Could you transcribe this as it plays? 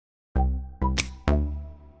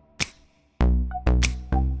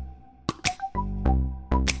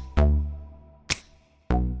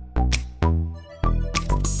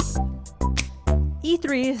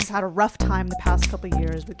E3 has had a rough time the past couple of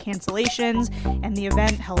years with cancellations and the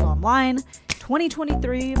event held online.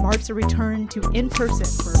 2023 marks a return to in-person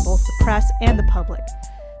for both the press and the public.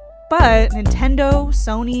 But Nintendo,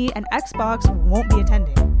 Sony, and Xbox won't be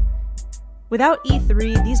attending. Without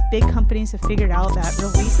E3, these big companies have figured out that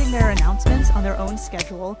releasing their announcements on their own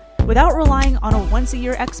schedule without relying on a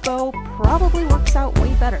once-a-year expo probably works out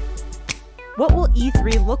way better. What will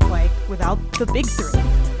E3 look like without the big three?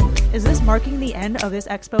 Is this marking the end of this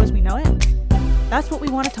expo as we know it? That's what we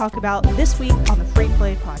want to talk about this week on the Free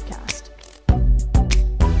Play Podcast.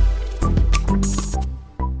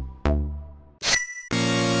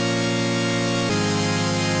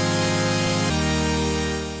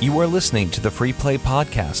 You are listening to the Free Play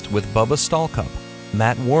Podcast with Bubba Stallcup,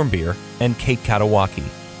 Matt Warmbier, and Kate Katawaki,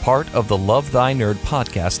 part of the Love Thy Nerd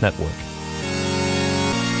Podcast Network.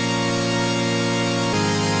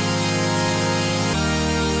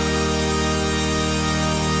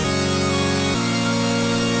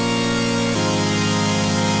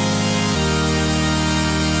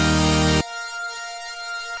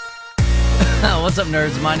 What's up,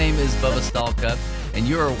 nerds? My name is Bubba Stallcup, and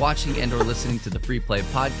you are watching and or listening to the Free Play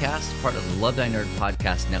Podcast, part of the Love Thy Nerd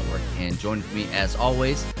Podcast Network. And joining me, as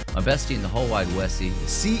always, my bestie in the whole wide Westie,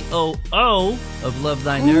 COO of Love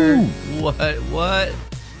Thy Nerd. Ooh. What?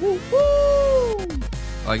 Woo-hoo. Oh,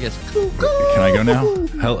 I guess. Can I go now?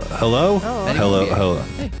 Hello? Hello.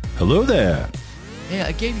 Hey. Hello there. Hey,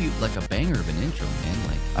 I gave you like a banger of an intro, man.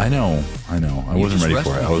 I know. I wasn't ready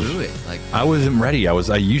for it. I wasn't ready. I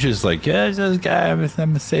usually just like, yeah, this guy. I'm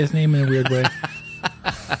gonna say his name in a weird way.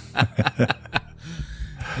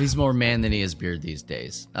 He's more man than he is beard these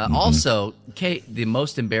days. Also, Kate, the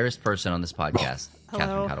most embarrassed person on this podcast,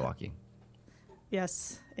 Catherine Katawaki.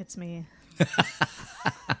 Yes, it's me.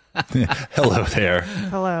 Hello there.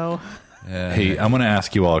 Hello. Hey, I'm going to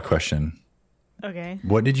ask you all a question. Okay.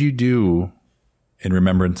 What did you do in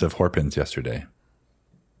remembrance of Horpins yesterday?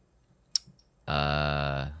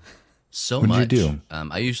 So what much. What did you do?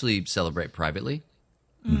 I usually celebrate privately.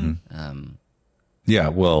 Yeah,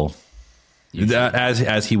 well,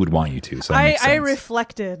 as he would want you to. So I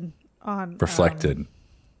reflected on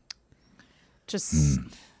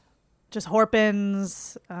just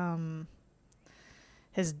Horpins,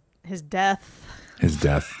 his death,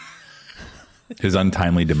 his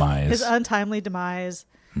untimely demise,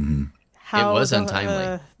 Mm-hmm. How it was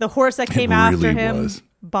untimely. The horse that came after him.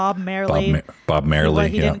 Bob Marley. Bob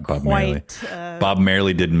Marley. Marley. Bob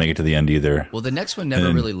Marley didn't make it to the end either. Well, the next one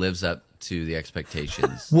never really lives up to the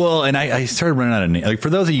expectations. Well, and I started running out of names. Like,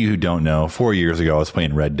 for those of you who don't know, 4 years ago, I was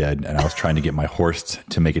playing Red Dead, and I was trying to get my horse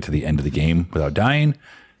to make it to the end of the game without dying.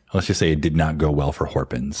 Let's just say it did not go well for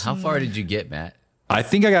Horpins. How far did you get, Matt? I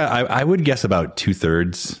think I would guess about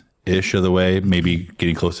 2/3-ish of the way, maybe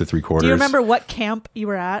getting close to 3/4. Do you remember what camp you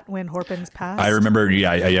were at when Horpins passed? I remember,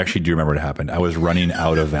 yeah, I actually do remember what happened. I was running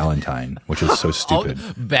out of Valentine, which is so stupid.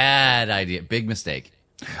 Bad idea. Big mistake.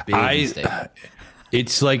 Big mistake.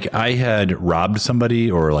 It's like I had robbed somebody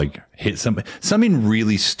or like hit something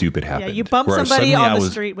really stupid happened. Yeah, you bumped somebody on the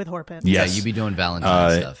street with Horpins. Yes. Yeah, you'd be doing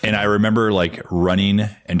Valentine stuff. And I remember like running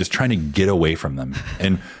and just trying to get away from them.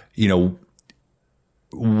 And, you know,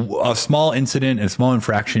 a small incident, a small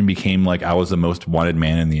infraction became like I was the most wanted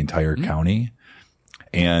man in the entire county.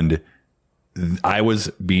 And I was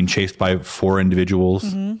being chased by 4 individuals,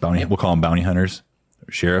 we'll call them bounty hunters,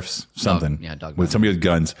 sheriffs, something, with somebody with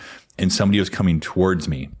guns. And somebody was coming towards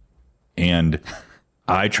me, and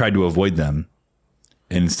I tried to avoid them.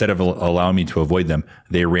 And instead of allowing me to avoid them,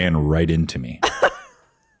 they ran right into me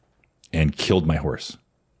and killed my horse.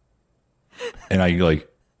 And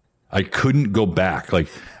I couldn't go back. Like,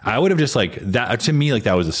 I would have just like that to me, like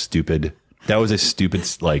that was a stupid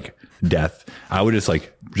like death. I would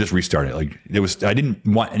just restart it. Like I didn't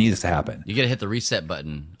want any of this to happen. You got to hit the reset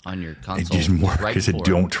button on your console. It didn't work because it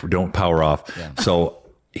don't power off. Yeah. So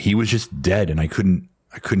he was just dead, and I couldn't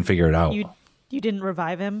figure it out. You didn't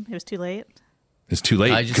revive him? It was too late? It's too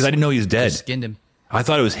late because I didn't know he was dead. Just skinned him. I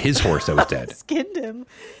thought it was his horse that was dead. Skinned him.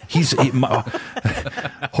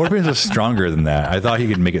 Horpins was stronger than that. I thought he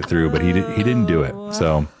could make it through, but he didn't do it.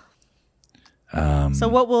 So, so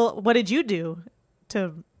what did you do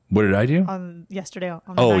What did I do? Yesterday.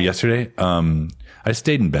 Yesterday? I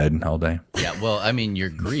stayed in bed all day. Yeah, well, I mean, your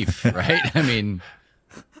grief, right? I mean,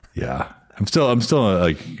 yeah. I'm still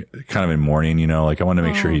like kind of in mourning, you know, like I want to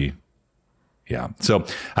make sure yeah. So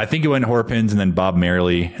I think it went Horpins and then Bob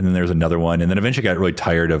Marley, and then there was another one, and then eventually got really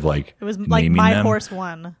tired of like it was like My Horse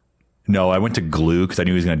Won. No, I went to Glue because I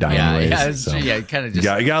knew he was going to die anyways. Yeah, kind of just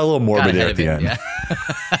it got a little morbid there at the end. Yeah.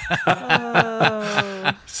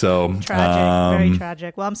 So tragic, very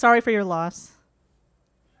tragic. Well, I'm sorry for your loss.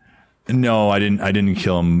 No, I didn't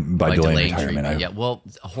kill him by delaying treatment. retirement. Yeah, well,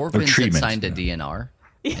 Horpins had signed a DNR.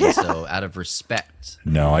 Yeah. And so out of respect.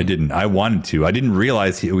 No, I didn't. I wanted to. I didn't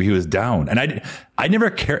realize he was down. And I never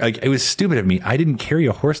carry, like, it was stupid of me. I didn't carry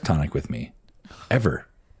a horse tonic with me ever.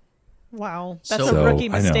 Wow. That's So- a rookie I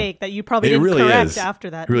know. mistake that you probably It didn't really correct is. after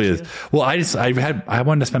that. It really did is. you? Well, I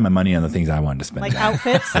wanted to spend my money on the things I wanted to spend. Like it on.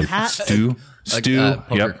 outfits and hats. Poker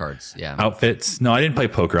Yep. cards. Yeah. Outfits. No, I didn't play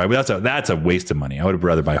poker. That's a waste of money. I would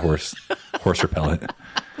rather buy horse repellent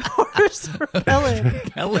Horse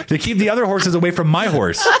repellent. to keep the other horses away from my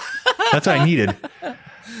horse. That's what I needed.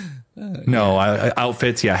 No,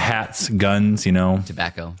 outfits. Yeah, hats, guns.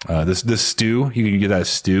 Tobacco. This stew. You can get that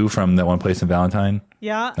stew from that one place in Valentine.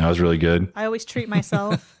 Yeah. That was really good. I always treat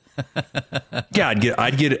myself. Yeah,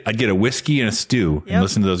 I'd get a whiskey and a stew and Yep.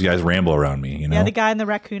 listen to those guys ramble around me. Yeah, the guy in the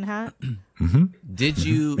raccoon hat. Did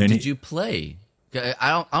you And did you play?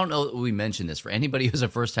 I don't know that we mentioned this for anybody who's a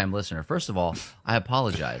first time listener. First of all, I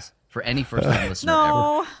apologize for any first time listener ever.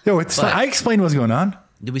 No. Yo, it's fine. I explained what's going on.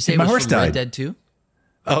 Did we say My it was horse from Red died. Dead 2?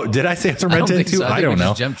 Oh, did I say it's from I Red don't Dead think 2? so. I I think don't we know.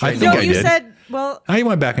 just jumped I straight think No, I you did. said, well, I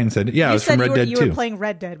went back and said, yeah, it you was from said Red Dead you 2. were playing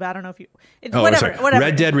Red Dead, but I don't know if you. Oh, Whatever. sorry.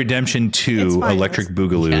 Red Dead Redemption It's 2, fine. Electric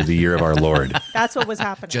Boogaloo, the year of our Lord. That's what was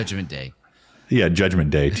happening. Judgment Day. Yeah,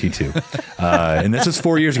 Judgment Day, T2. And this was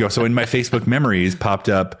 4 years ago. So in my Facebook memories popped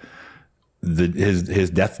up his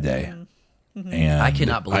death day. Mm-hmm. And I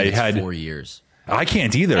cannot believe it's 4 years. I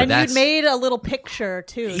can't either. And That's- you made a little picture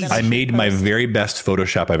too. that I should made my post. very best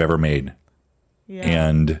Photoshop I've ever made. Yeah.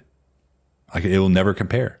 And it will never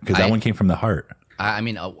compare because that one came from the heart. I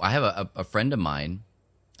mean, I have a friend of mine.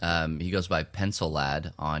 He goes by Pencil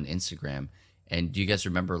Lad on Instagram. And do you guys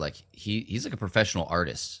remember, like, he's like a professional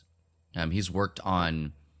artist. He was working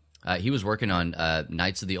on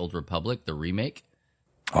Knights of the Old Republic, the remake.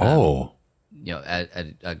 Oh. At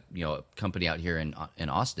a company out here in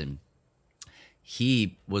Austin.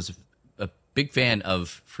 He was a big fan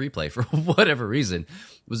of free play for whatever reason.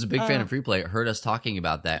 Was a big fan of free play. Heard us talking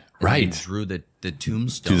about that. And Right. then drew the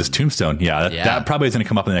tombstone. Do this tombstone. Yeah, that probably is going to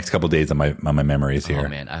come up in the next couple of days on my memories here. Oh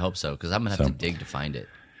man, I hope so because I'm gonna have to dig to find it.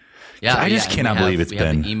 Yeah, I just and cannot believe it's we have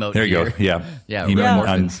been. the emote There you here. go. Yeah. Yeah, Emote Rip on-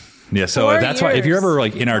 Horpins. yeah. So 4 that's why if you're years. ever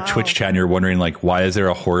like in our Wow. Twitch chat and you're wondering like why is there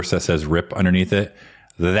a horse that says Rip underneath it,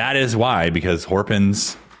 that is why, because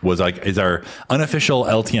Horpins is our unofficial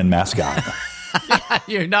LTN mascot.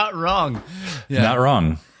 You're not wrong. Yeah. Not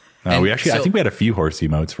wrong. And I think we had a few horse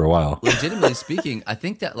emotes for a while. Legitimately speaking, I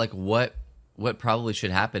think that like what probably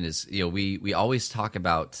should happen is we always talk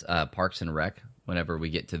about Parks and Rec whenever we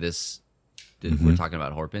get to this. We're talking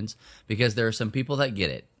about Horpins because there are some people that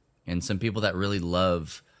get it and some people that really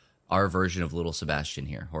love our version of Little Sebastian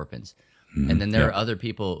here, Horpins, and then there are other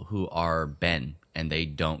people who are Ben and they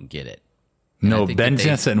don't get it. And I No, think Ben's that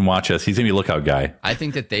going to sit and watch us. He's going to be a lookout guy. I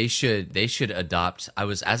think that they should adopt.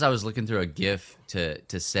 As I was looking through a GIF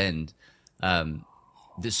to send,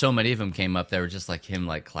 so many of them came up that were just like him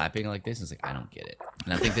like clapping like this. And it's like I don't get it,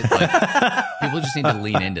 and I think that like people just need to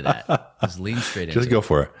lean into that. Just lean straight into Just go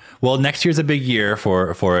for it. Well, next year's a big year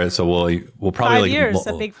for it, so we'll probably 5 years,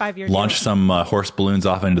 a big 5 year launch deal. some horse balloons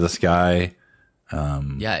off into the sky.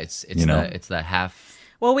 Yeah, it's the half.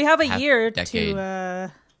 Well, we have a half year decade.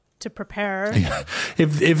 to prepare.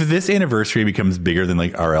 If this anniversary becomes bigger than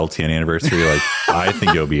like our LTN anniversary, like I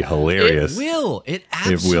think it'll be hilarious. It will. It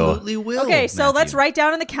absolutely will. Okay, so Matthew. let's write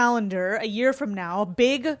down in the calendar a year from now,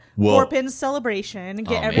 big Horpins celebration. Get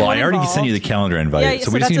man. everyone Well, I already involved. sent you the calendar invite, Yeah, so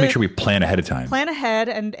so we just need to that's make sure we plan ahead of time. Plan ahead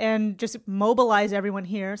and just mobilize everyone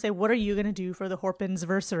here. Say, what are you going to do for the Horpins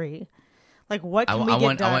anniversary? Like, what can we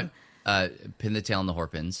get done? I want pin the tail on the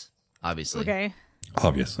Horpins, obviously. Okay.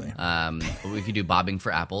 Obviously, We could do bobbing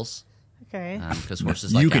for apples Okay. because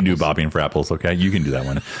horses like you can do apples. bobbing for apples. Okay, you can do that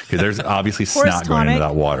one because there's obviously Horse snot going into tonic.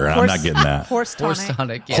 that water, and I'm not getting that. Horse tonic. Horse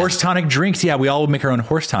tonic. Yeah. Horse tonic drinks. Yeah, we all make our own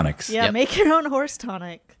horse tonics. Yeah, Yep. make your own horse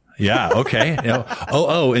tonic. Yeah. Okay.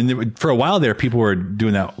 And for a while there, people were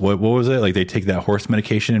doing that. What was it? Like they take that horse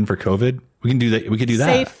medication for COVID. We can do that. We could do that.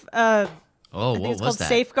 Safe. Oh, I think what it's was called that?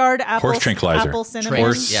 Safeguard apple. Horse tranquilizer. Apple cinnamon.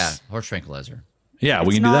 Horse- Yeah, horse tranquilizer. Yeah, we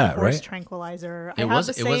It's can do not that, horse right? tranquilizer. It I was-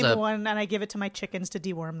 have the it was same a- one, and I give it to my chickens to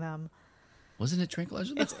deworm them. Wasn't it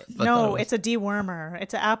tranquilizer? It's I thought no, it was. it's a dewormer.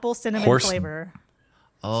 It's an apple cinnamon Horse- flavor.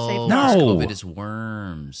 Oh, No. COVID is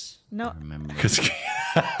worms. No. I remember. 'Cause-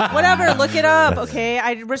 Whatever, look it up. Okay,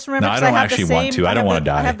 I just remember. No, I 'cause don't have actually the same, want to. I don't have wanna the-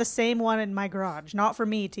 die. I have the same one in my garage, not for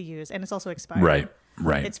me to use, and it's also expired.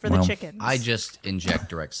 right. It's for the chickens. I just inject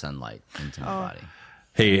direct sunlight into my body.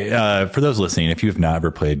 Hey, for those listening, if you've not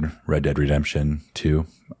ever played Red Dead Redemption 2,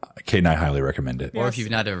 Kate and I highly recommend it. Or Yes. if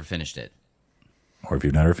you've not ever finished it. Or if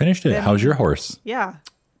you've never finished it, how's your horse? Yeah.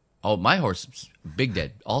 Oh, my horse, Big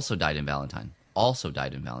Dead, also died in Valentine.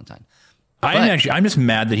 I'm just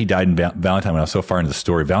mad that he died in Valentine when I was so far into the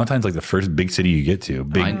story. Valentine's like the first big city you get to.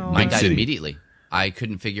 Big Mine died city. immediately. I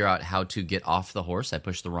couldn't figure out how to get off the horse. I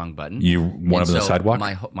pushed the wrong button. You went up on the sidewalk?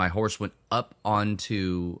 My horse went up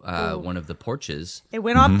onto one of the porches. It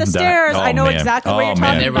went up the stairs. I know exactly what you're talking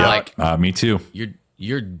And they were about. like, me too.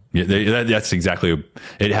 That's exactly.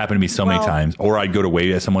 It happened to me so many times. Or I'd go to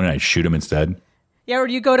wave at someone and I'd shoot him instead. Yeah, or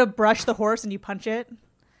you go to brush the horse and you punch it.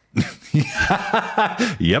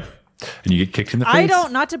 Yep. And you get kicked in the face.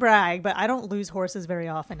 Not to brag, but I don't lose horses very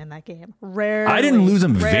often in that game. Rarely. I didn't lose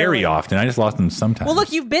them very often. I just lost them sometimes. Well,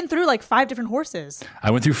 look, you've been through like 5 different horses. I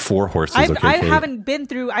went through 4 horses. I haven't been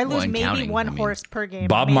through. I lose maybe counting, one horse per game.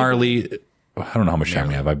 Bob maybe. Marley. I don't know how much time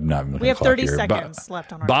we have. I'm not. We have 30 seconds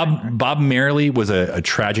left on our timer. Bob Marley was a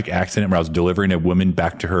tragic accident where I was delivering a woman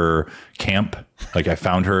back to her camp. Like I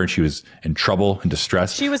found her and she was in trouble and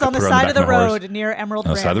distress. She was on the side of the road near Emerald Ridge.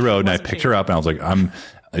 On the side of the road, and I picked her up and I was like,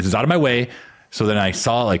 this is out of my way. So then I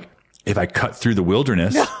saw like if I cut through the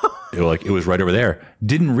wilderness, it was right over there.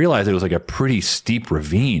 Didn't realize it was like a pretty steep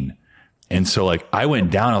ravine. And so like I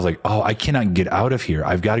went down, I was like, oh, I cannot get out of here.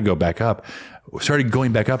 I've got to go back up. Started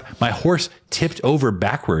going back up. My horse tipped over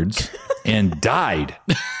backwards and died.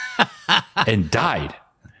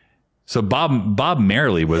 So Bob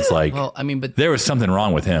Marley was like, well, I mean, but there was something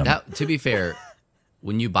wrong with him. To be fair,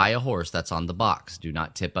 when you buy a horse that's on the box, do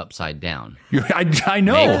not tip upside down. I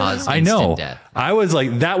know. May cause instant death. I was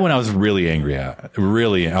like, that one I was really angry at.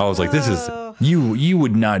 Really. I was like, this is, you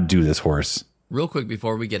would not do this, horse. Real quick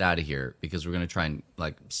before we get out of here, because we're going to try and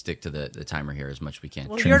like stick to the timer here as much as we can.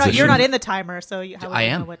 Well, you're not in the timer, so I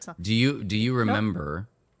am. Do you remember?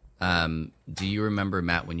 Do you remember,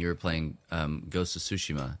 Matt, when you were playing Ghost of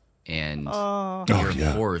Tsushima and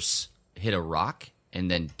your horse hit a rock and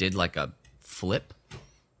then did like a flip?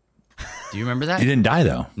 Do you remember that? He didn't die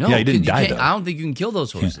though. No, he didn't die though. I don't think you can kill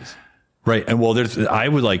those horses. Yeah. Right, and well,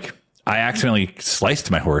 I accidentally sliced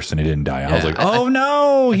my horse and it didn't die. I was like,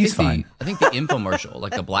 no, he's fine. I think the infomercial,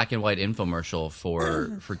 like the black and white infomercial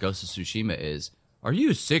for Ghost of Tsushima is, are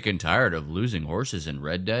you sick and tired of losing horses in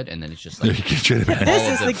Red Dead? And then it's just like, this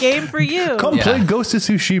is the game for you. Come play Ghost of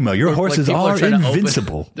Tsushima. Your horses are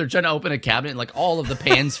invincible. They're trying to open a cabinet and like all of the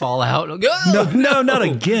pans fall out. Like, no, not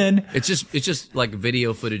again. It's just like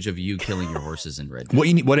video footage of you killing your horses in Red Dead.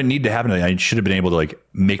 What it needed to happen, I should have been able to like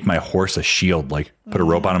make my horse a shield, like put a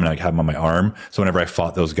rope on him and like have him on my arm. So whenever I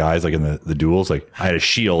fought those guys like in the duels, like I had a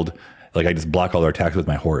shield, like I just block all their attacks with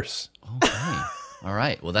my horse. Okay. All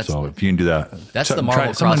right. Well, so if you can do that, that's the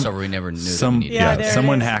Marvel crossover we never knew.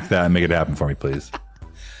 Someone hack that and make it happen for me, please.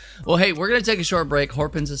 Well, hey, we're gonna take a short break.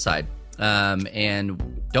 Horpins aside,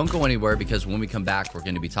 and don't go anywhere because when we come back, we're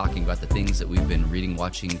going to be talking about the things that we've been reading,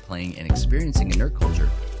 watching, playing, and experiencing in nerd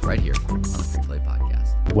culture right here on the Free Play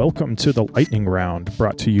Podcast. Welcome to the Lightning Round,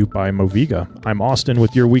 brought to you by Moviga. I'm Austin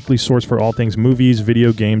with your weekly source for all things movies,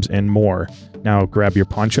 video games, and more. Now grab your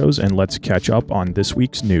ponchos and let's catch up on this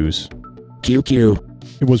week's news.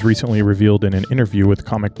 QQ. It was recently revealed in an interview with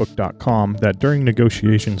comicbook.com that during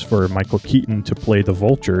negotiations for Michael Keaton to play the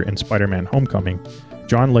Vulture in Spider-Man Homecoming,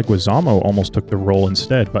 John Leguizamo almost took the role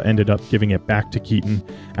instead, but ended up giving it back to Keaton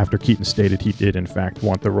after Keaton stated he did in fact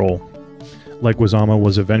want the role. Leguizamo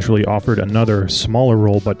was eventually offered another, smaller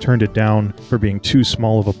role, but turned it down for being too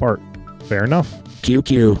small of a part. Fair enough.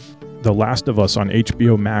 QQ. The Last of Us on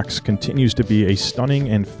HBO Max continues to be a stunning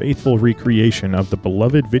and faithful recreation of the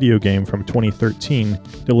beloved video game from 2013,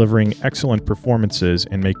 delivering excellent performances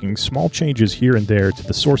and making small changes here and there to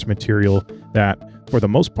the source material that, for the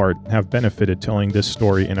most part, have benefited telling this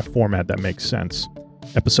story in a format that makes sense.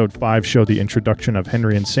 Episode 5 showed the introduction of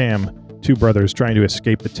Henry and Sam, two brothers trying to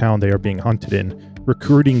escape the town they are being hunted in,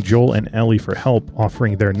 recruiting Joel and Ellie for help,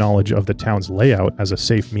 offering their knowledge of the town's layout as a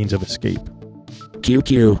safe means of escape.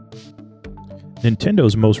 QQ.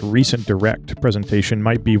 Nintendo's most recent Direct presentation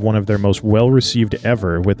might be one of their most well-received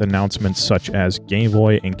ever, with announcements such as Game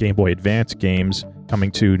Boy and Game Boy Advance games coming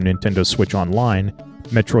to Nintendo Switch Online,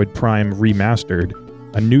 Metroid Prime Remastered,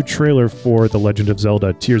 a new trailer for The Legend of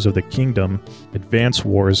Zelda Tears of the Kingdom, Advance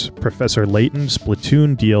Wars, Professor Layton,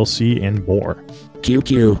 Splatoon DLC, and more.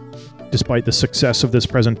 QQ. Despite the success of this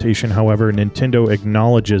presentation, however, Nintendo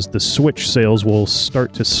acknowledges the Switch sales will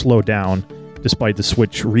start to slow down, despite the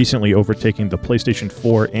Switch recently overtaking the PlayStation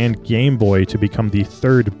 4 and Game Boy to become the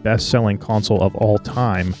third best-selling console of all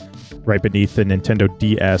time, right beneath the Nintendo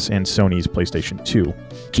DS and Sony's PlayStation 2.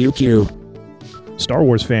 QQ. Star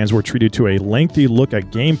Wars fans were treated to a lengthy look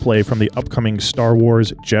at gameplay from the upcoming Star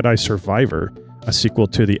Wars Jedi Survivor, A sequel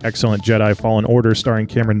to the excellent Jedi Fallen Order starring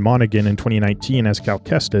Cameron Monaghan in 2019 as Cal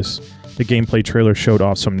Kestis, the gameplay trailer showed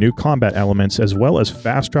off some new combat elements as well as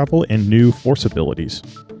fast travel and new force abilities.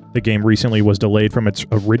 The game recently was delayed from its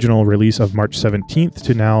original release of March 17th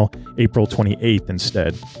to now April 28th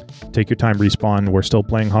instead. Take your time, Respawn. We're still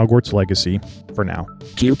playing Hogwarts Legacy for now.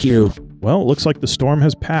 QQ. Well, it looks like the storm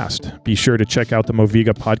has passed. Be sure to check out the Moviga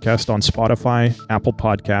podcast on Spotify, Apple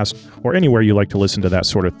Podcast, or anywhere you like to listen to that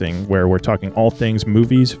sort of thing, where we're talking all things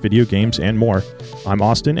movies, video games, and more. I'm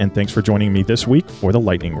Austin, and thanks for joining me this week for the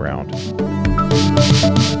Lightning Round.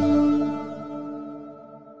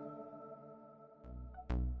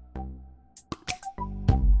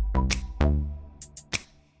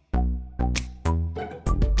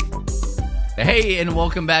 Hey, and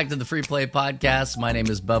welcome back to the Free Play Podcast. My name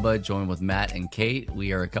is Bubba, joined with Matt and Kate.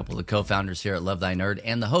 We are a couple of co-founders here at Love Thy Nerd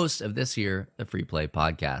and the host of this here, the Free Play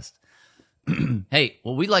Podcast. Hey,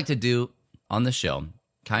 what we like to do on the show,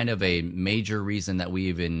 kind of a major reason that we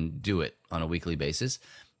even do it on a weekly basis,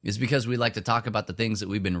 is because we like to talk about the things that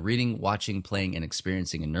we've been reading, watching, playing, and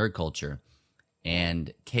experiencing in nerd culture.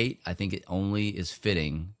 And Kate, I think it only is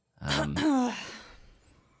fitting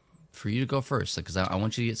for you to go first, because I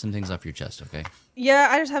want you to get some things off your chest, okay? Yeah,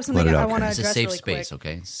 I just have something I want to It's address a safe really space, quick.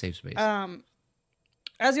 okay? It's a safe space.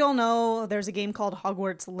 As you all know, there's a game called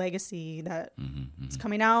Hogwarts Legacy that is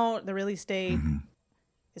coming out. The release date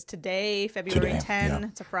is today, February 10. Yeah.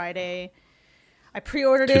 It's a Friday. I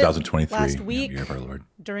pre-ordered it 2023. last week Year of our Lord.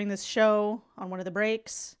 during this show on one of the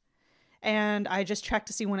breaks, and I just checked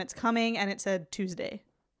to see when it's coming, and it said Tuesday.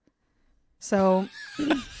 So,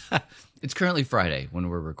 It's currently Friday when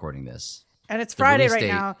we're recording this. and it's The Friday release right date-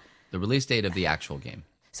 now. The release date of the actual game.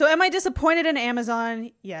 So am I disappointed in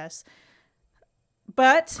Amazon? Yes.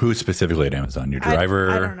 But Who specifically at Amazon? Your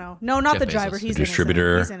driver? I don't know. No, not Jeff the driver. Bezos. He's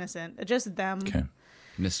Distributor? innocent. He's innocent. Just them. Okay.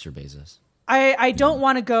 Mr. Bezos. I don't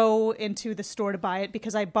want to go into the store to buy it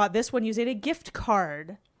because I bought this one using a gift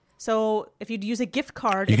card. So if you use a gift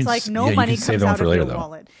card, You it's can like s- no yeah, you money can save comes that one out for of later, your though.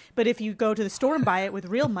 wallet. But if you go to the store and buy it with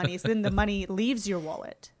real money, then the money leaves your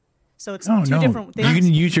wallet. So it's Oh, two no. different things. You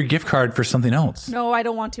can use your gift card for something else. No, I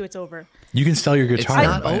don't want to. It's over. You can sell your guitar.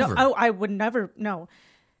 not and buy it. over. No, I would never. No.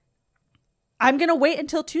 I'm going to wait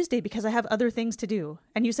until Tuesday because I have other things to do.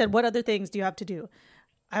 And you said, what other things do you have to do?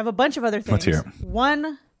 I have a bunch of other things. Let's hear it.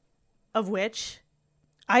 One of which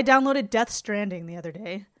I downloaded Death Stranding the other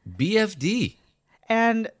day. BFD.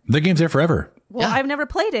 And, The game's there forever. well, Yeah. I've never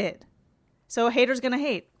played it. So haters going to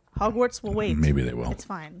hate. Hogwarts will wait. Maybe they will. It's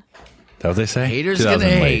fine. That what they say? Haters 2000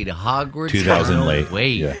 gonna late. hate. Hogwarts 2000 gonna late.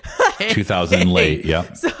 Wait. Yeah. 2000 late.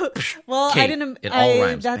 Yep. Well, Kate, I didn't. it all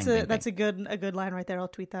rhymes. That's Bang, bang, that's a good line right there. I'll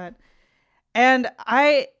tweet that. And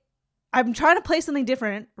I'm trying to play something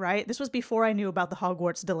different. Right. This was before I knew about the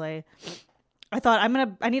Hogwarts delay. I thought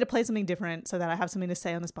I need to play something different so that I have something to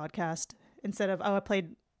say on this podcast instead of I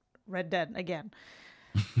played Red Dead again.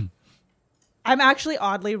 I'm actually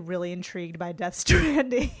oddly really intrigued by Death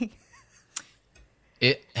Stranding.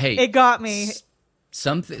 It got me.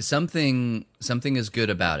 Something is good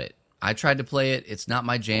about it. I tried to play it. It's not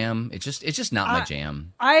my jam. It's just not my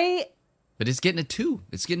jam. But it's getting a 2.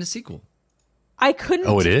 It's getting a sequel. I couldn't.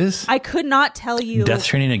 Oh, it is? I could not tell you Death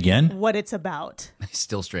Stranding again? what it's about.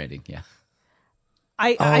 Still Stranding. Yeah.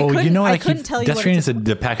 I Oh, couldn't, you know what? I couldn't tell you Death what Stranding it's is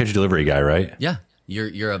the package delivery guy, right? Yeah.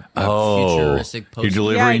 You're a Oh, futuristic post. you're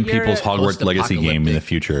delivering Yeah, you're people's a Hogwarts Legacy game in the post-apocalyptic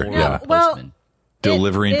future. horror Yeah. well, postman.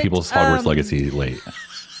 Delivering it, people's Hogwarts Legacy late.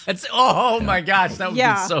 That's oh my gosh, that would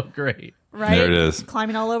Yeah. be so great. right? There it is.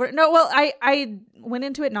 Climbing all over. No, well, I went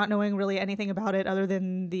into it not knowing really anything about it other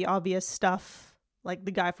than the obvious stuff, like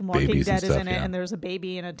the guy from Walking Babies and Dead is stuff, in it, yeah. and there's a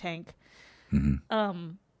baby in a tank.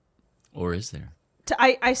 Or is there?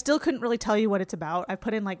 I still couldn't really tell you what it's about. I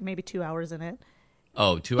put in like maybe 2 hours in it.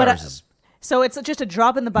 Oh, 2 But hours is So it's just a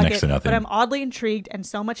drop in the bucket, Next to nothing. but I'm oddly intrigued, and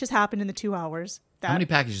so much has happened in the 2 hours that how many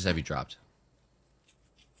packages have you dropped?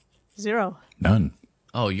 0. None.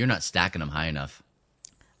 Oh, you're not stacking them high enough.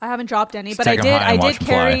 I haven't dropped any, but Stack 'em high I and watch did 'em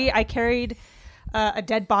fly. carry. I carried a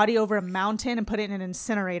dead body over a mountain and put it in an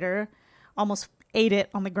incinerator. Almost ate it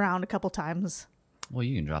on the ground a couple times. Well,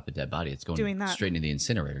 you can drop a dead body. It's going Doing that. straight into the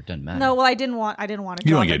incinerator. Doesn't matter. No, well, I didn't want to You don't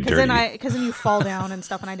drop wanna it get because then dirty. you fall down and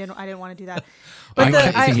stuff, and I didn't want to do that. I But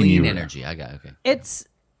kept thinking clean you were- energy. I got okay. it's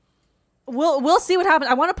we'll see what happens.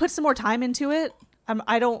 I want to put some more time into it.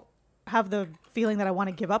 I don't have the feeling that I want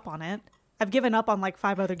to give up on it. I've given up on like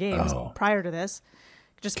 5 other games Oh. prior to this,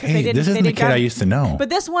 just because they Hey, didn't. this isn't they the didn't kid I used to know. But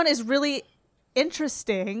this one is really,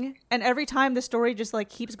 interesting, and every time the story just like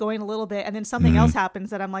keeps going a little bit, and then something else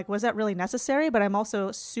happens that I'm like, was that really necessary? But I'm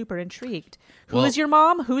also super intrigued. Who is your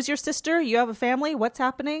mom? Who's your sister? You have a family? What's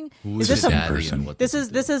happening? Who's Is this his a daddy and what this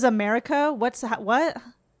is America? What?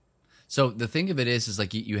 So the thing of it is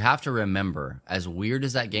like you have to remember, as weird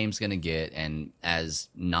as that game's going to get and as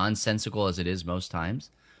nonsensical as it is most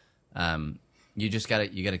times, you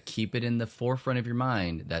gotta keep it in the forefront of your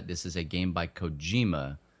mind that this is a game by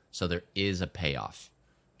Kojima, so there is a payoff.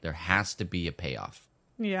 There has to be a payoff.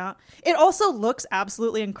 Yeah. It also looks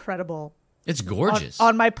absolutely incredible. It's gorgeous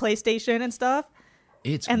on my PlayStation and stuff.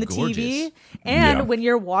 It's and the gorgeous. TV, and when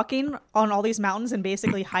you're walking on all these mountains and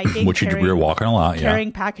basically hiking, Which we were walking a lot,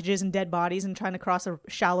 carrying packages and dead bodies and trying to cross a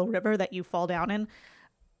shallow river that you fall down in,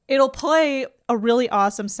 it'll play a really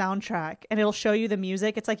awesome soundtrack and it'll show you the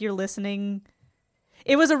music. It's like you're listening.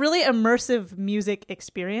 It was a really immersive music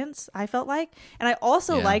experience, I felt like. And I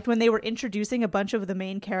also liked when they were introducing a bunch of the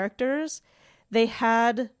main characters, they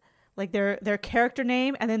had like their character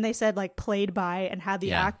name, and then they said like played by and had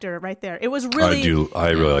the actor right there. It was really I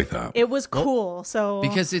really like that. It was cool. So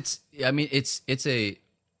because it's like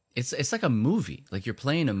a movie. Like you're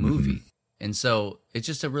playing a movie. And so it's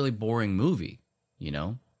just a really boring movie, you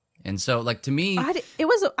know? And so like to me I didn't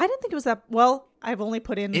think it was that well. I've only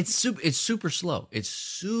put in It's super slow. It's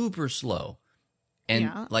super slow. And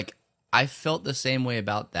like I felt the same way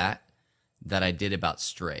about that I did about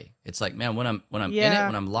Stray. It's like, man, when I'm in it,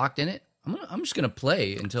 when I'm locked in it, I'm just gonna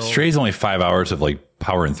play until Stray's only 5 hours of like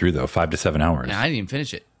powering through though, 5 to 7 hours. And I didn't even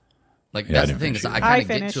finish it. Like that's the thing. Is I kind of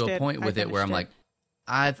get to a point with it where I'm like,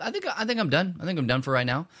 I think I'm done. I think I'm done for right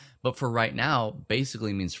now. But for right now,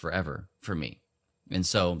 basically means forever for me. And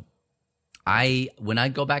so when I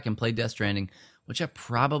go back and play Death Stranding, which I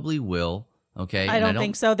probably will. Okay, I don't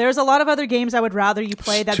think so. There's a lot of other games I would rather you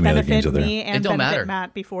play that benefit me and benefit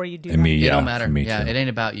Matt before you do. It don't matter. Yeah, it ain't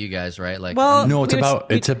about you guys, right? Like, well, no,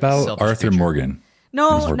 it's about Arthur Morgan.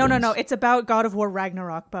 No. It's about God of War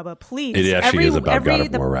Ragnarok, Bubba. Please, it actually is about God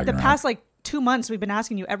of War Ragnarok. The past like 2 months, we've been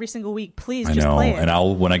asking you every single week. Please, just play it.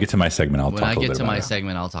 And when I get to my segment, I'll talk about it. When I get to my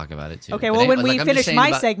segment, I'll talk about it too. Okay, well, when we finish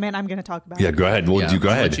my segment, I'm going to talk about it. Yeah, go ahead. Well, go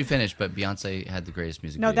ahead. Let you finish, but Beyonce had the greatest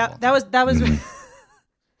music. No, that was.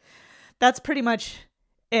 That's pretty much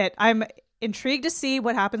it. I'm intrigued to see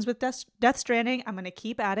what happens with Death Stranding. I'm going to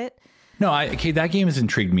keep at it. No, that game has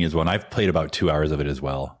intrigued me as well. And I've played about 2 hours of it as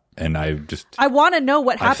well. And I want to know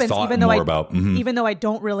what happens, even though I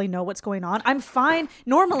don't really know what's going on. I'm fine.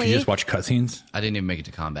 Normally, you just watch cutscenes. I didn't even make it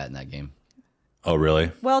to combat in that game. Oh,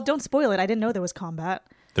 really? Well, don't spoil it. I didn't know there was combat.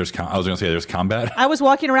 I was going to say there's combat. I was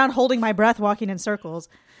walking around holding my breath, walking in circles.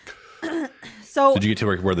 So did you get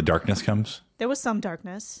to where the darkness comes? There was some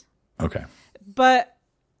darkness. Okay. But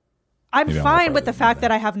I'm fine with the fact that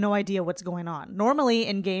I have no idea what's going on. Normally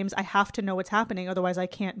in games, I have to know what's happening. Otherwise, I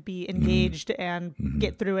can't be engaged and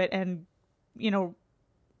get through it and,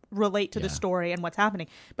 relate to the story and what's happening.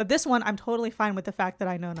 But this one, I'm totally fine with the fact that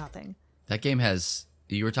I know nothing. That game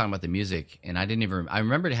you were talking about the music, and I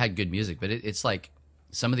remember it had good music, but it's like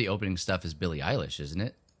some of the opening stuff is Billie Eilish, isn't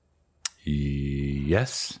it?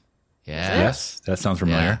 Yes. Yeah. Yes. That sounds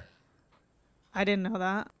familiar. Yeah. I didn't know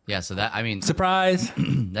that. Yeah, so surprise.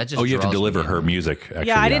 That just you have to deliver her music.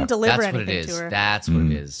 Actually, I didn't deliver That's anything to her. That's what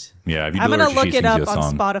it is. Yeah, if you I'm gonna look it up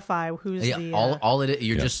on Spotify. Who's the all it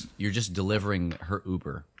is? You're just delivering her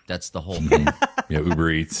Uber. That's the whole thing. Yeah,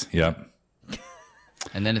 Uber Eats. Yep.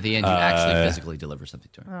 And then at the end, you actually physically deliver something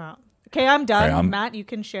to her. Okay, I'm done. Right, Matt, you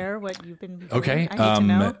can share what you've been doing. Okay. I need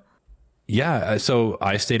to know. Yeah, so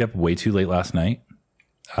I stayed up way too late last night,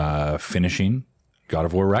 finishing God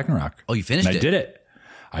of War Ragnarok. Oh, you finished it? I did it.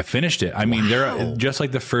 I finished it. I mean, they're just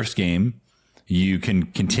like the first game. You can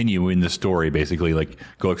continue in the story, basically, like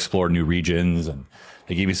go explore new regions, and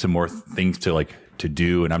they give you some more things to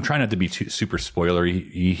do. And I'm trying not to be too super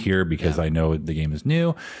spoilery here because I know the game is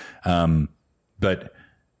new, but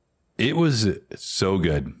it was so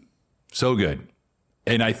good,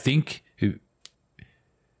 and I think which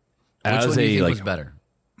one do you think was better?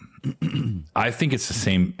 I think it's the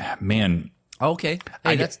same, man. Okay,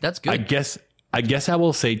 hey, that's good. I guess I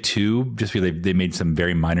will say 2, just because they made some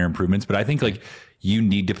very minor improvements, but I think you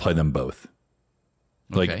need to play them both.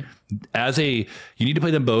 You need to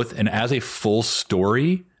play them both, and as a full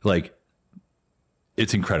story,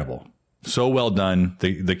 it's incredible. So well done.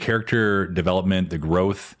 The character development, the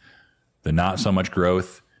growth, the not so much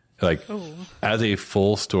growth, as a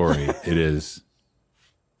full story, it is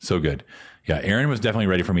so good. Yeah, Erin was definitely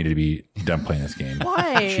ready for me to be done playing this game.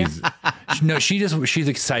 Why? She's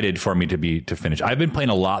excited for me to finish. I've been playing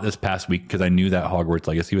a lot this past week because I knew that Hogwarts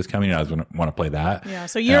Legacy was coming and I was going to want to play that. Yeah,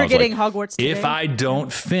 so you're getting Hogwarts today. If I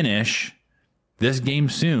don't finish, this game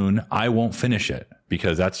soon, I won't finish it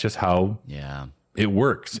because that's just how Yeah. it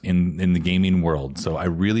works in the gaming world. So I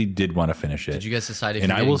really did want to finish it. Did you guys decide if And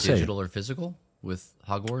you're I will getting say- digital or physical with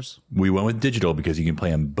Hogwarts? We went with digital because you can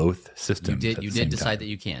play on both systems. You did decide that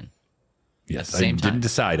you can. Yes, at the same I time. didn't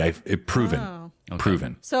decide. It proven. Oh.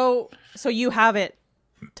 Proven. So you have it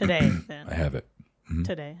today then. I have it.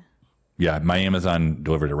 Today. Yeah, my Amazon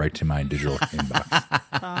delivered it right to my digital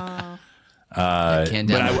inbox. Can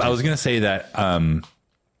But download I was going to say that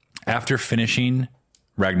after finishing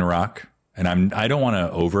Ragnarok, and I don't want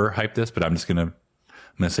to overhype this, but I'm going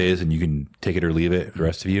to say this, and you can take it or leave it. The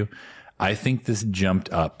rest of you, I think this jumped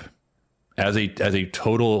up as a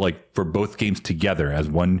total, like for both games together as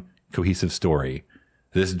one cohesive story.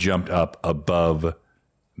 This jumped up above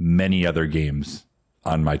many other games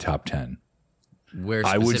on my top 10. Where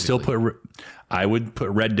I would still I would put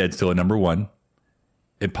Red Dead still at number 1.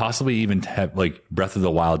 And possibly even have like Breath of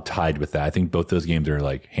the Wild tied with that. I think both those games are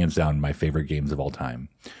like hands down my favorite games of all time.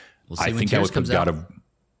 We'll see I when think I Tears would put comes God out. of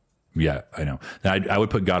Yeah, I know. I would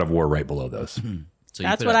put God of War right below those. So you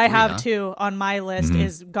That's put what it at I 3, have huh? too on my list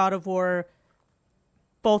is God of War,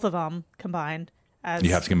 both of them combined as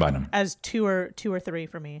You have to combine them. as two or three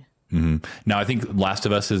for me. Now I think Last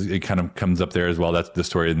of Us it kind of comes up there as well. That's the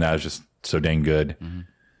story, and that is just so dang good.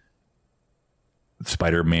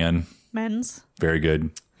 Spider-Man, Men's. very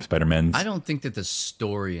good. Spider-Man. I don't think that the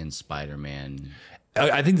story in Spider-Man.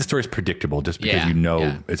 I think the story is predictable just because Yeah,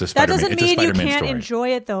 yeah. it's a That Spider-Man. doesn't it's a mean you Spider-Man can't story. enjoy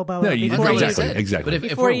it though, Bubba. No, you- before That's not what I you- said. exactly. But if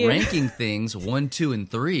Before we're you- ranking things 1, 2, and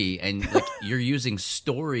 3, and like you're using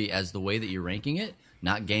story as the way that you're ranking it,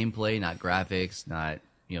 not gameplay, not graphics, not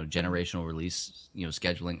generational release,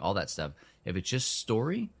 scheduling, all that stuff. If it's just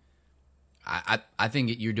story, I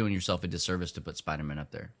think you're doing yourself a disservice to put Spider-Man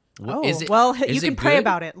up there. Oh, Is it- well, is you it can pray good?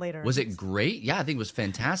 about it later. Was it great? Yeah, I think it was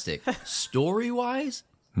fantastic. Story-wise,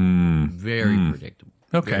 very predictable.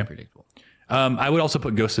 Okay. Very predictable. I would also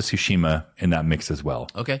put Ghost of Tsushima in that mix as well.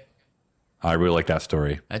 Okay. I really like that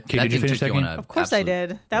story. That, Kate, that did you thing finish took that you game? on a Of course I absolute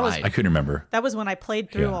did. That was ride. I couldn't remember. That was when I played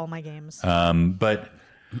through Yeah. all my games. But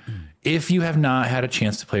if you have not had a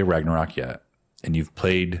chance to play Ragnarok yet, and you've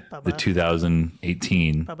played the Bubba.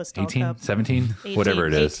 2018, Bubba Stall 18, Cup. 17, 18, where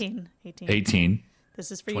it is, 18. 18, This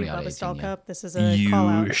is for you, 20 out of Bubba Stall 18, yeah. Cup. This is a call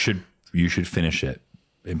out. you should finish it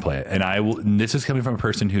and play it. And and this is coming from a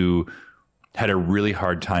person who had a really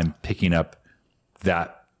hard time picking up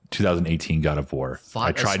that 2018 God of War. Fought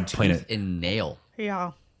I tried us playing tooth it. and nail.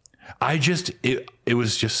 Yeah. It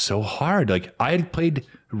was just so hard. Like I had played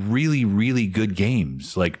really, really good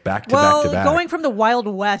games, like back to Well, back to back. going from the Wild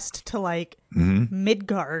West to like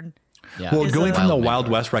Midgard. Yeah. Well, is going a- from the Wild Wild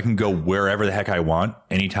Midgard. West where I can go wherever the heck I want,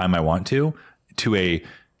 anytime I want to a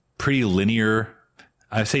pretty linear,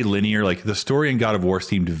 I say linear, like the story in God of War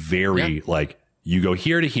seemed very Yeah. like you go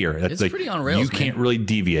here to here. That's It's like pretty on rails, you can't man. really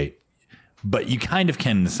deviate, but you kind of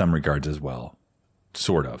can in some regards as well.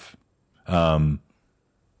 Sort of.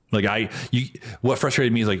 What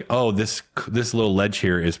frustrated me is like, oh, this little ledge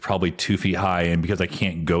here is probably 2 feet high, and because I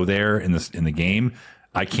can't go there in the game,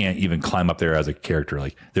 I can't even climb up there as a character.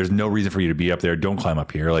 Like, there's no reason for you to be up there. Don't climb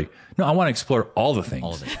up here. Like, no, I want to explore all the things.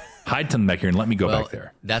 All of it. Hide something back here and let me go Well, back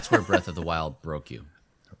there. that's where Breath of the Wild broke you.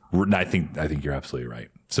 I think you're absolutely right.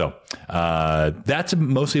 So that's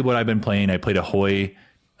mostly what I've been playing. I played Ahoy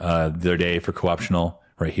the other day for co-optional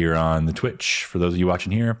right here on the Twitch. For those of you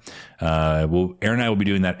watching here, Aaron and I will be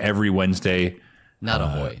doing that every Wednesday. Not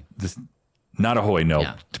Ahoy. Not Ahoy, no.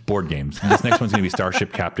 Yeah. Board games. This next one's going to be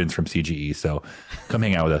Starship Captains from CGE. So come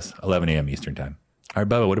hang out with us, 11 a.m. Eastern time. All right,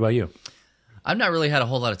 Bubba, what about you? I've not really had a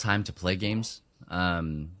whole lot of time to play games.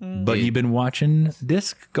 But you've been watching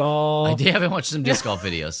disc golf. I haven't watched some disc golf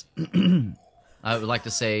videos. I would like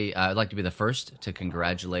to say I'd like to be the first to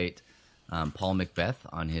congratulate Paul Macbeth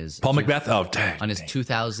on his Paul Macbeth? Oh, dang. on his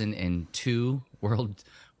 2002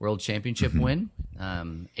 World Championship win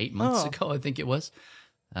 8 months ago, I think it was.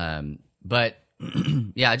 But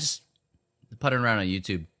yeah, I just putting around on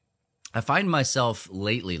YouTube. I find myself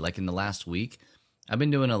lately, like in the last week, I've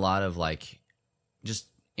been doing a lot of like just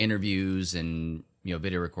interviews and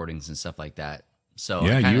video recordings and stuff like that. So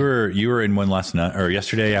Yeah, I kinda- you were in one last night or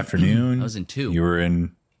yesterday afternoon. I was in two. You were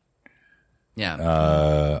in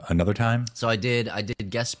Yeah. another time. So I did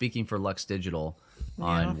guest speaking for Lux Digital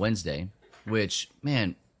on Wednesday, which,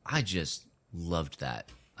 man, I just loved that.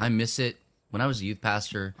 I miss it. When I was a youth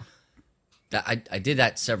pastor, that I did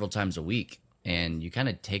that several times a week, and you kind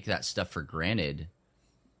of take that stuff for granted.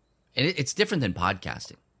 And it's different than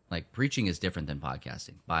podcasting. Like preaching is different than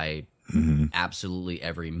podcasting by absolutely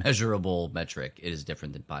every measurable metric. It is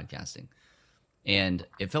different than podcasting. And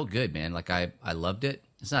it felt good, man. Like I loved it.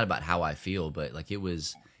 It's not about how I feel, but like it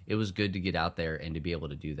was it was good to get out there and to be able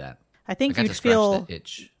to do that. I think got you'd to scratch feel that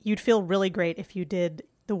itch. you'd feel really great if you did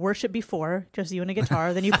the worship before, just you and a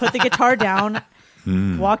guitar. Then you put the guitar down,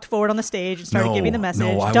 walked forward on the stage, and started giving the message.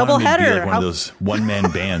 I Double want 'em to be header. like one of those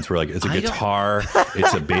one-man bands where like it's a guitar,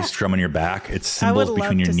 it's a bass drum on your back, it's I would cymbals between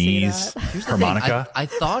love your to see knees, that. Here's the thing, harmonica. I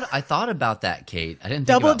thought about that, Kate. I didn't think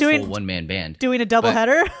Double about doing- full one-man band. Doing a double But-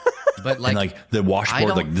 header. But and like the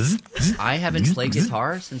washboard, like I haven't played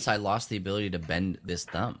guitar since I lost the ability to bend this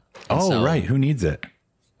thumb. And oh so right, who needs it?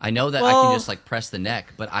 I know that I Well- can just like press the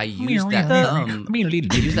neck, but I use that thumb. I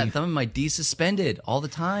use that thumb in my D-suspended all the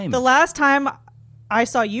time. The last time I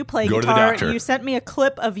saw you play Go to the guitar, doctor. you sent me a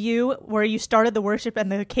clip of you where you started the worship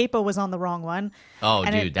and the capo was on the wrong one. oh,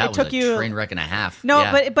 and dude, that was took a train wreck and a half. No,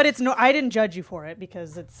 Yeah. but it's no. I didn't judge you for it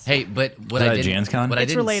because it's. Hey, but what Is I that didn't, JansCon? what I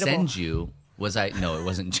It's didn't relatable. send you was no, it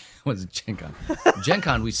wasn't. It wasn't Gen Con. Gen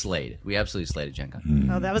Con, we slayed. We absolutely slayed at Gen Con.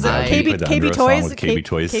 Oh, that was I- it. We KB, put the KB Underoath song Toys. with KB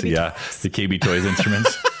Toys, yeah, the KB Toys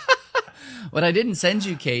instruments. What I didn't send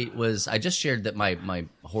you, Kate, was I just shared that my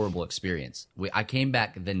horrible experience. I came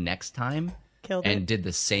back the next time Killed and it. did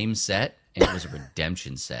the same set, and it was a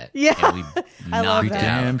redemption set. Yeah. and we I love knocked it that.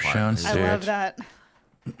 out of the Redemption park. set. I love that.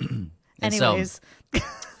 And so- Anyways,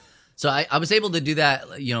 So I was able to do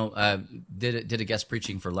that. You know, did a guest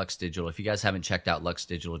preaching for Lux Digital. If you guys haven't checked out Lux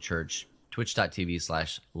Digital Church,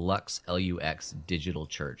 twitch.tv/Lux LUX Digital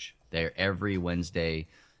Church. They're every Wednesday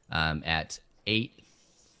at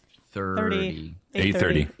 8:30.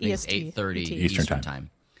 8:30. It's EST. 8:30 Eastern time.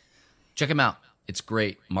 Check them out. It's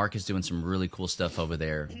great. Mark is doing some really cool stuff over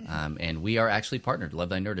there, and we are actually partnered. Love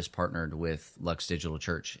Thy Nerd is partnered with Lux Digital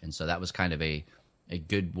Church, and so that was kind of a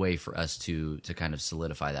good way for us to kind of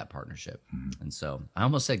solidify that partnership. And so I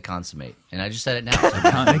almost said consummate, and I just said it now. So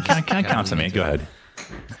Can I kinda consummate? Go ahead.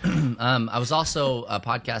 I was also a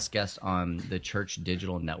podcast guest on the Church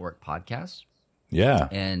Digital Network podcast, Yeah,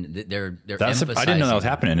 and they're that's. emphasizing. I didn't know that was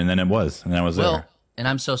happening, and then it was, and I was Well, there. and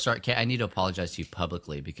I'm so sorry, Kate. I need to apologize to you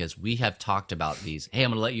publicly because we have talked about these. Hey,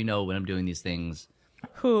 I'm going to let you know when I'm doing these things.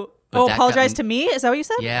 who? But Oh, that apologize got- to me? Is that what you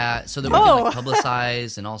said? Yeah, so that we can like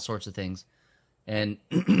publicize and all sorts of things. And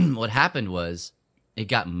what happened was it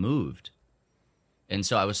got moved. And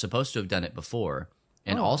so I was supposed to have done it before.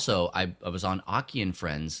 And also I was on Aki and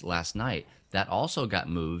Friends last night. That also got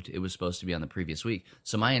moved. It was supposed to be on the previous week.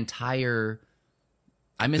 So my entire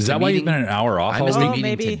I missed Is a that why you've meeting. been an hour off I all missed a week? meeting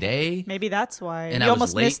maybe today. Maybe that's why And you I was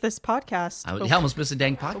almost late. missed this podcast. I almost missed a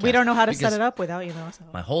dang podcast. We don't know how to set because it up without you, though. So.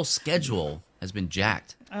 My whole schedule has been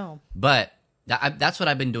jacked. Oh, But that's what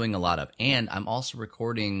I've been doing a lot of, and I'm also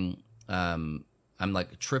recording. I'm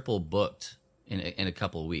like triple booked in a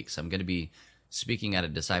couple of weeks. I'm going to be speaking at a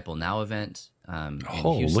Disciple Now event in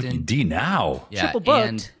Oh, Houston. look at D now. Yeah, Triple booked.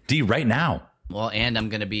 and D right now. and I'm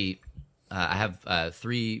going to be. I have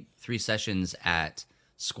three sessions at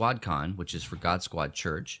SquadCon, which is for God Squad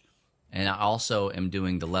Church, and I also am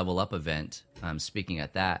doing the Level Up event. I'm speaking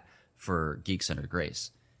at that for Geeks Under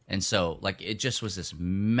Grace. And so, like, it just was this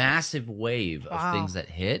massive wave Wow. of things that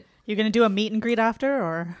hit. you're gonna do a meet and greet after,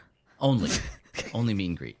 or Only meet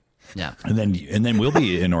and greet. Yeah, And then we'll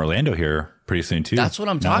be in Orlando here pretty soon too. that's what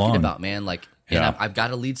I'm Not talking long. about, man. Like, and Yeah. I've got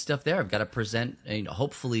to lead stuff there. I've got to present,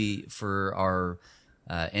 hopefully for our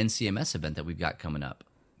NCMS event that we've got coming up.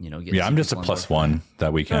 Get Yeah, some I'm just a people on plus board for one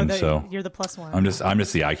that weekend, so you're the plus one. I'm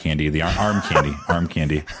just the eye candy, the arm candy, arm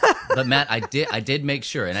candy. that. But Matt, I did make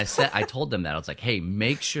sure, and I told them that I was like, hey,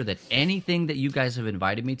 make sure that anything that you guys have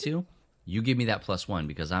invited me to, you give me that plus one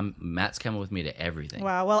because Matt's coming with me to everything.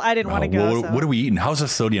 Wow. Well, I didn't want to go. What, so. what are we eating? How's the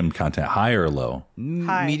sodium content? High or low?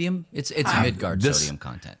 High. Medium. It's Midgard this- sodium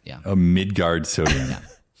content. Yeah. A Midgard sodium.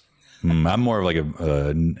 I'm more of like a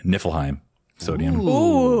Niflheim sodium.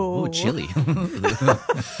 Ooh, chili.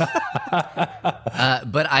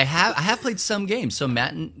 But I have played some games. So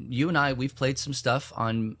Matt and you and I, we've played some stuff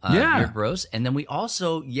on Yeah. Beard Bros, and then we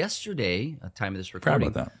also yesterday, at the time of this Proud recording,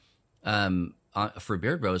 about that. For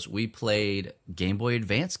Beard Bros, we played Game Boy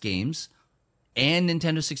Advance games and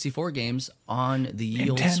Nintendo 64 games on the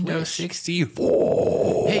old Nintendo Switch.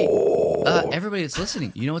 64. Hey, everybody that's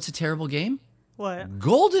listening, you know what's a terrible game? What?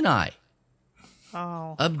 GoldenEye.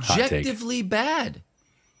 Oh. Objectively bad.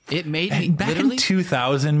 It made me Back literally in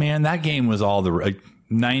 2000, man, that game was all the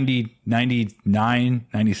 90, 99,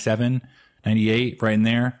 97, 98, right in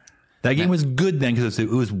there. That game was good then because it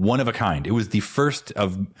was one of a kind. It was the first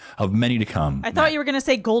of many to come. I thought you were gonna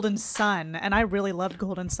say Golden Sun, and I really loved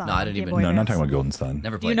Golden Sun. No, I didn't Game even- Boy No, I'm not Advance. talking about Golden Sun.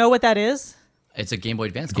 never Do played. you know what that is? It's a Game Boy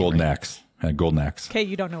Advance game. Golden right? Axe. Golden Axe. Okay,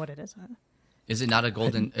 you don't know what it is. Is it not a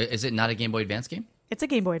golden? Is it not a Game Boy Advance game? It's a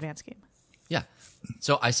Game Boy Advance game. Yeah.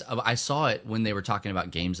 So I saw it when they were talking about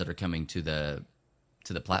games that are coming to the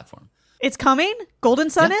platform. It's coming? Golden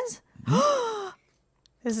Sun Yeah. is?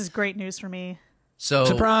 This is great news for me. So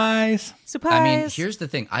Surprise! Surprise. I mean, here's the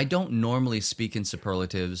thing. I don't normally speak in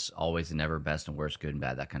superlatives, always and never, best and worst, good and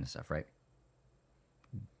bad, that kind of stuff, right?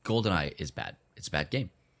 GoldenEye is bad. It's a bad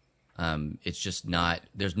game. It's just not.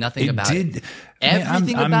 There's nothing about it.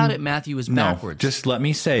 Everything about it, Matthew, is backwards. Just let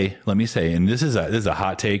me say, and this is a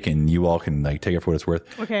hot take, and you all can like take it for what it's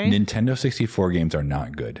worth. Okay. Nintendo 64 games are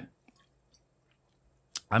not good.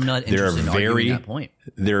 I'm not There are interested in arguing that point.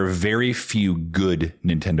 There are very few good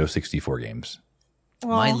Nintendo 64 games.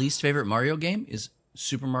 My least favorite Mario game is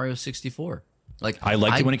Super Mario 64. Like I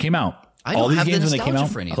liked it when it came out. I All don't these have games the when they came nostalgia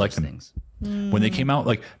out, for any I of liked those them. things. When they came out,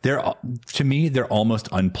 like to me, they're almost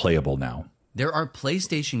unplayable now. There are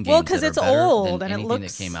PlayStation games Well, 'cause that it's are better old than and it anything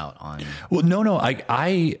looks- that came out on. Well, no,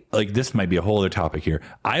 I like this might be a whole other topic here.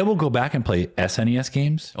 I will go back and play SNES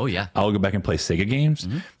games. Oh, yeah. I'll go back and play Sega games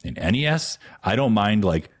and NES. I don't mind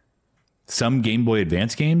like some Game Boy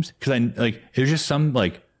Advance games because there's just some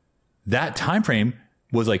like that time frame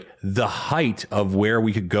was like the height of where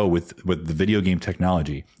we could go with the video game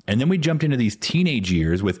technology. And then we jumped into these teenage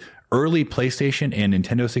years with early PlayStation and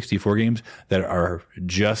Nintendo 64 games that are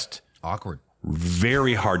just Awkward.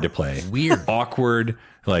 very hard to play. Weird. Awkward.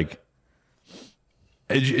 Like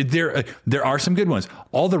there are some good ones.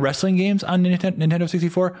 All the wrestling games on Nintendo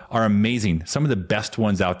 64 are amazing. Some of the best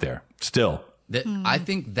ones out there still. I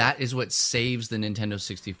think that is what saves the Nintendo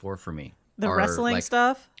 64 for me. the Are, wrestling like,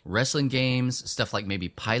 stuff. Wrestling games, stuff like maybe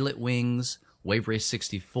Pilot Wings, Wave Race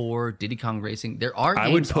 64, Diddy Kong Racing. There are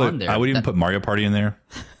games on there. I would even put Mario Party in there.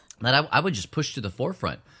 that I would just push to the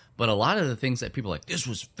forefront. But a lot of the things that people are like, this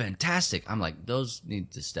was fantastic. I'm like, those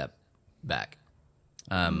need to step back.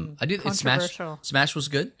 I did controversial. Smash was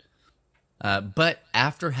good. But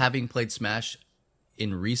after having played Smash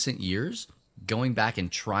in recent years, going back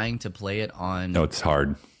and trying to play it on No, it's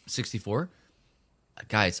hard. 64,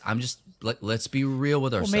 guys, I'm just let's be real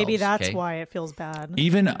with ourselves. Well, maybe that's okay? why it feels bad.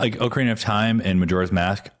 Even like Ocarina of Time and Majora's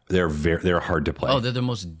Mask, they're hard to play. Oh, they're the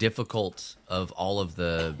most difficult of all of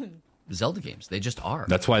the Zelda games. They just are.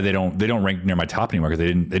 That's why they don't rank near my top anymore because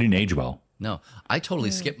they didn't age well. No, I totally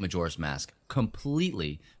skipped Majora's Mask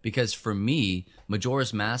completely because for me,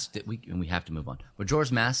 Majora's Mask and we have to move on.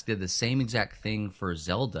 Majora's Mask did the same exact thing for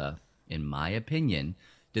Zelda, in my opinion,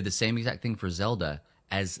 did the same exact thing for Zelda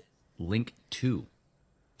as Link 2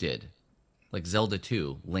 did. Like Zelda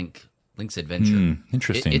 2, Link's Adventure.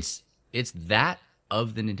 Interesting. It's that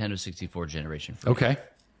of the Nintendo 64 generation for me. Okay.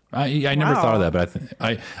 I never Wow. thought of that,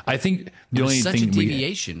 but I think the It only was such thing a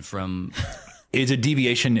deviation from is a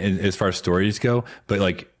deviation as far as stories go, but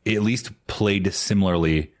like it at least played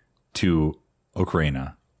similarly to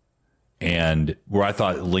Ocarina. And where I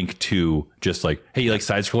thought Link 2 just like, hey, you like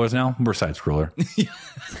side scrollers now? We're side scroller.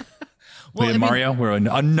 Well, We I have mean- Mario. We're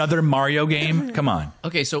another Mario game. Come on.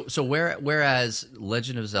 Okay, so whereas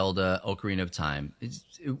Legend of Zelda: Ocarina of Time,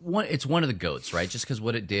 it's one of the goats, right? Just because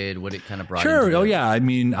what it did, what it kind of brought. Sure. into Oh the- yeah. I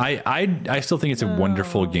mean, I still think it's a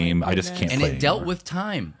wonderful game. I just can't And play it dealt anymore. with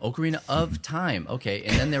time, Ocarina of Time. Okay,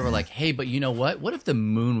 and then they were like, "Hey, but you know what? What if the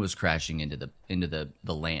moon was crashing into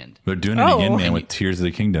the land? They're doing it Oh. again, man, with Tears of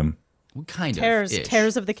the Kingdom. What kind Tears of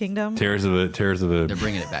Tears of the Kingdom. Tears of a They're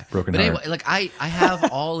bringing it back. Broken but heart. anyway, like I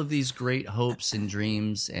have all of these great hopes and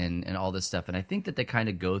dreams and all this stuff, and I think that they kind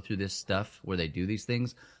of go through this stuff where they do these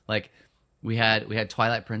things. Like we had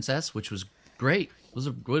Twilight Princess, which was great. It was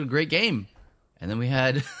a great game, and then we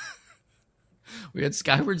had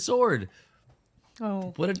Skyward Sword.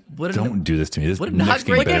 Oh. What a Don't do this to me. This What a next not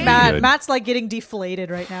game great better game. be Matt, good. Matt's like getting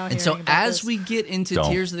deflated right now. And so hearing about as this. we get into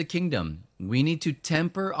Don't. Tears of the Kingdom, we need to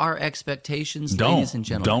temper our expectations, Don't ladies and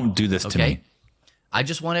gentlemen. don't do this to me. I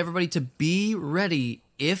just want everybody to be ready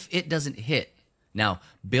if it doesn't hit. Now,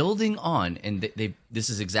 building on, and this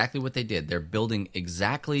is exactly what they did. They're building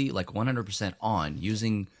exactly like 100% on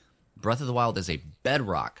using Breath of the Wild as a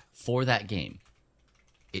bedrock for that game.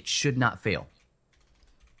 It should not fail.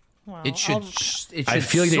 Well, It should. It should I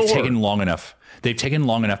feel like they've soar. taken long enough. They've taken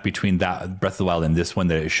long enough between that Breath of the Wild and this one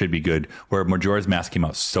that it should be good. Where Majora's Mask came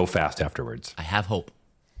out so fast afterwards. I have hope.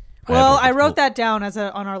 Well, have I wrote hope. that down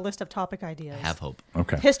on our list of topic ideas. I have hope.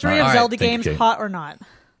 Okay. History All of right. Zelda Thank you, games, Kate. hot or not?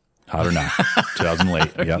 Hot or not? 2000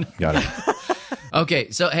 late. Yep. Got it.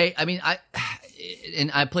 Okay, so hey, I mean,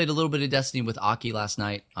 I played a little bit of Destiny with Aki last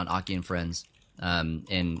night on Aki and Friends,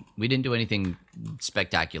 and we didn't do anything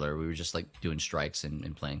spectacular. We were just like doing strikes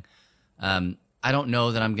and playing. I don't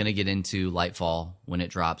know that I'm gonna get into Lightfall when it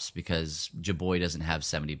drops because Jaboy doesn't have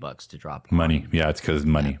 $70 to drop. Money. Yeah, it's because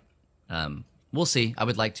money. We'll see. I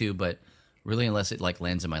would like to, but really, unless it like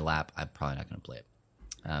lands in my lap, I'm probably not gonna play it.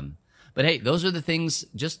 But hey, those are the things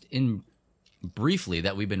just in briefly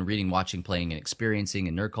that we've been reading, watching, playing, and experiencing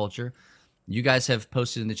in nerd culture. You guys have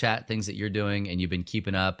posted in the chat things that you're doing, and you've been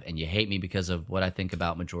keeping up, and you hate me because of what I think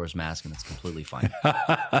about Majora's Mask, and it's completely fine.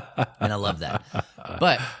 And I love that.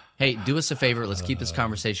 But hey, do us a favor. Let's keep this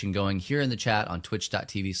conversation going here in the chat on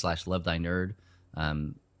twitch.tv/lovethynerd.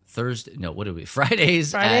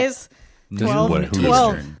 Fridays Fridays, at 12.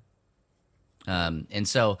 Eastern. And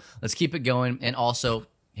so let's keep it going. And also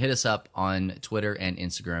hit us up on Twitter and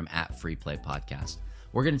Instagram at Free Play Podcast.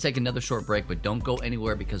 We're going to take another short break, but don't go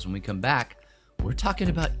anywhere, because when we come back, we're talking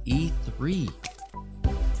about E3.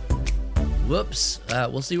 Whoops.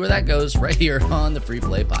 We'll see where that goes right here on the Free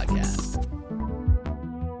Play Podcast.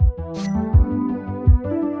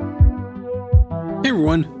 Hey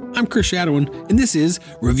everyone, I'm Chris Shadowin, and this is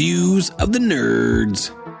Reviews of the Nerds.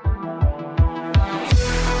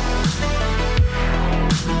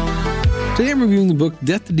 Today I'm reviewing the book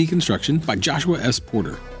Death to Deconstruction by Joshua S.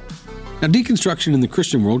 Porter. Now, deconstruction in the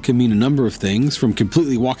Christian world can mean a number of things, from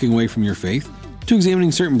completely walking away from your faith to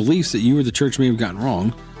examining certain beliefs that you or the church may have gotten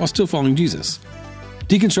wrong while still following Jesus.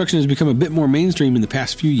 Deconstruction has become a bit more mainstream in the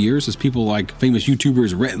past few years as people like famous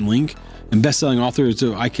YouTubers Rhett and Link and best-selling authors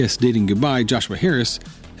of I Kiss Dating Goodbye, Joshua Harris,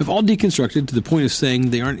 have all deconstructed to the point of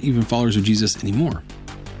saying they aren't even followers of Jesus anymore.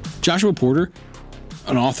 Joshua Porter,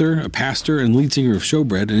 an author, a pastor, and lead singer of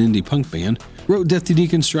Showbread, an indie punk band, wrote Death to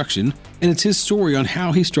Deconstruction, and it's his story on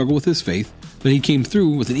how he struggled with his faith, but he came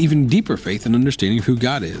through with an even deeper faith and understanding of who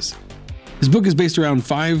God is. His book is based around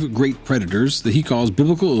 5 great predators that he calls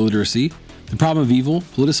biblical illiteracy, the problem of evil,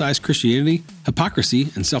 politicized Christianity, hypocrisy,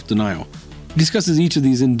 and self-denial. He discusses each of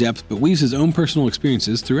these in depth, but weaves his own personal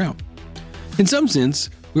experiences throughout. In some sense,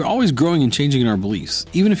 we're always growing and changing in our beliefs.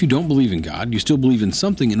 Even if you don't believe in God, you still believe in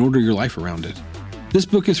something and order your life around it. This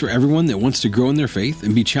book is for everyone that wants to grow in their faith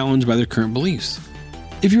and be challenged by their current beliefs.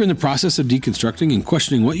 If you're in the process of deconstructing and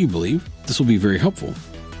questioning what you believe, this will be very helpful.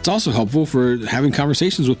 It's also helpful for having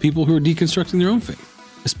conversations with people who are deconstructing their own faith,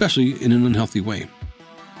 especially in an unhealthy way.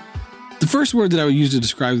 The first word that I would use to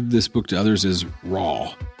describe this book to others is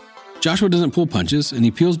raw. Joshua doesn't pull punches, and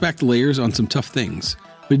he peels back the layers on some tough things,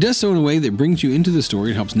 but he does so in a way that brings you into the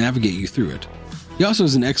story and helps navigate you through it. He also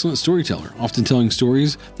is an excellent storyteller, often telling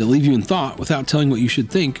stories that leave you in thought without telling what you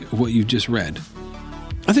should think of what you've just read.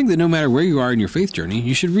 I think that no matter where you are in your faith journey,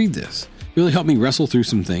 you should read this. It really helped me wrestle through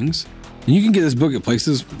some things. And you can get this book at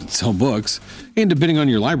places that sell books, and depending on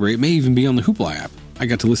your library, it may even be on the Hoopla app. I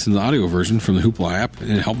got to listen to the audio version from the Hoopla app,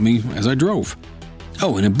 and it helped me as I drove.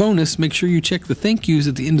 Oh, and a bonus, make sure you check the thank yous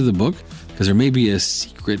at the end of the book, because there may be a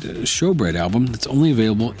secret Showbread album that's only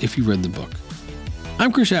available if you read the book.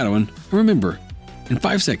 I'm Chris Shadowin, and remember, in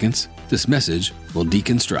 5 seconds, this message will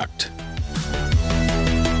deconstruct.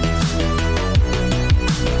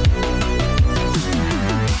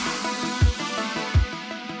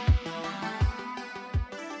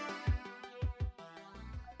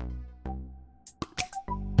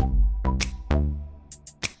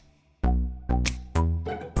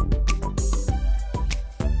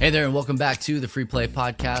 Hey there, and welcome back to the Free Play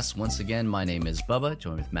Podcast. Once again, my name is Bubba,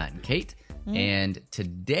 joined with Matt and Kate. And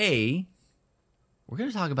today, we're going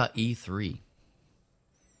to talk about E3.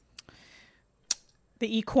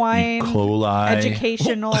 The Equine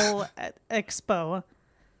Educational Expo.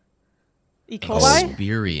 E. coli?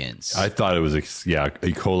 Experience. I thought it was, E.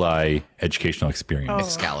 coli educational experience.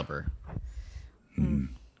 Excalibur. Well,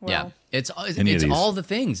 Yeah. It's Any of these. all the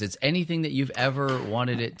things. It's anything that you've ever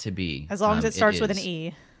wanted it to be. as long as it starts with an is.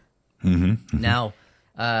 E. Now,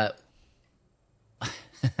 a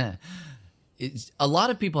lot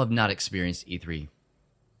of people have not experienced E3,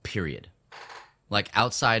 period. Like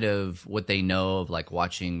outside of what they know of, like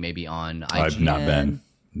watching maybe on IGN I've not been.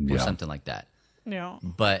 or Yeah. something like that. Yeah.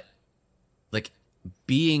 But like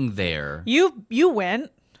being there, You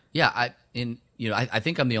went. yeah. I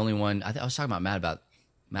think I'm the only one. I was talking about Matt.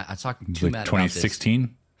 I was talking to Like Matt about this. 2016,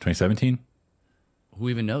 2017? Who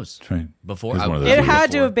even knows? Before It was one of I, those. It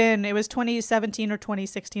had to before. have been. It was 2017 or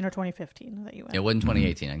 2016 or 2015 that you went. It wasn't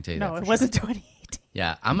 2018. I can tell you that. No, for it sure. wasn't 2018.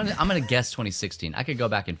 Yeah, I'm gonna guess 2016. I could go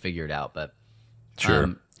back and figure it out, but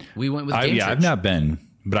Sure. we went with Game Church. I've not been,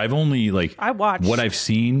 but I've only I watched. what I've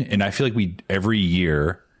seen, and I feel like every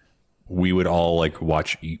year we would all like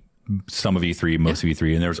watch some of E3, most of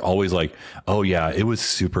E3, and there was always like, oh yeah, it was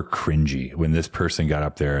super cringy when this person got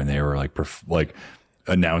up there and they were like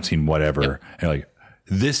announcing whatever, and like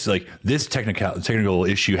this technical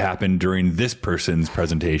issue happened during this person's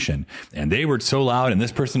presentation, and they were so loud, and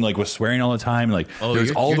this person like was swearing all the time. Like there's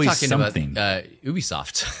you're always talking something. about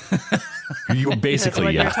Ubisoft. You That's basically,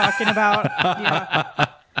 what yeah. you're talking about. Yeah.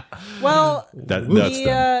 Well, That's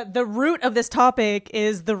them. the root of this topic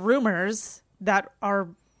is the rumors that are,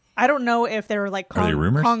 I don't know if they're like Are they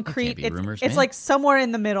rumors? concrete. It can't be rumors, it's man. like somewhere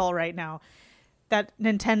in the middle right now that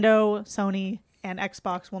Nintendo, Sony, and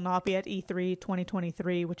Xbox will not be at E3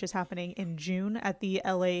 2023, which is happening in June at the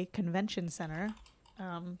LA Convention Center.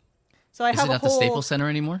 So I Is have it a not whole. the Staples Center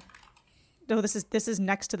anymore? No, this is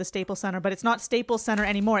next to the Staples Center, but it's not Staples Center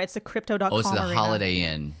anymore. It's the Crypto.com Oh, it's the arena. Holiday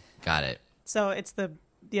Inn. Got it. So it's the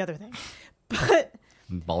other thing. But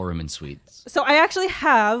Ballroom and suites. so I actually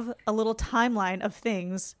have a little timeline of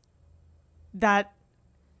things that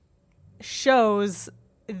shows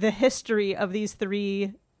the history of these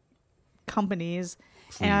three companies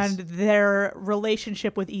and their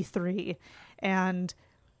relationship with E3 and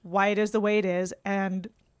why it is the way it is. And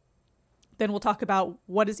then we'll talk about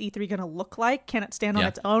what is E3 going to look like? Can it stand on Yeah.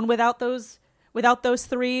 its own without those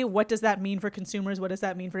three? What does that mean for consumers? What does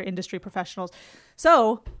that mean for industry professionals?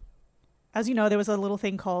 So, as you know, there was a little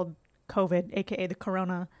thing called COVID, aka the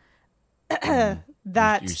corona.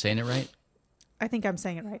 That You're saying it right? I think I'm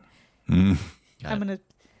saying it right. Got I'm it.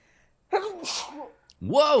 gonna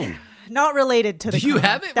Whoa! not related to the. Do you corona.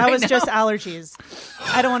 have it That right was just now? allergies.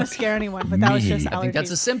 I don't want to scare anyone, but that was just allergies. I think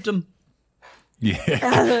that's a symptom. Yeah.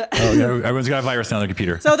 Everyone's got a virus now on their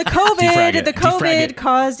computer. So the Defrag COVID, it. the Defrag COVID it.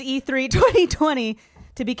 caused E3 2020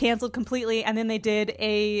 to be canceled completely, and then they did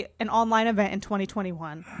an online event in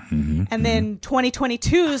 2021, and then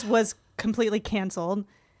 2022's was completely canceled.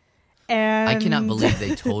 And I cannot believe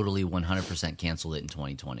they totally 100% canceled it in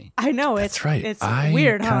 2020. I know That's right. It's I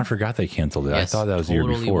weird, kind huh? of forgot they canceled it. I Yes, thought that was the year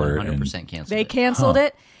totally before. 100% and- canceled They it. canceled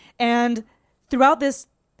it, and throughout this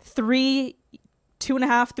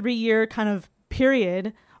 2.5-3 year kind of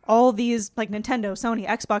period, all these like Nintendo, Sony,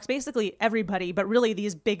 Xbox, basically everybody, but really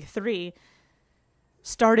these big three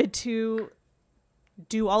started to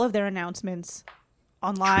do all of their announcements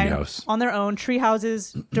online Treehouse. on their own,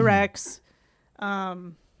 treehouses, directs,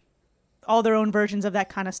 all their own versions of that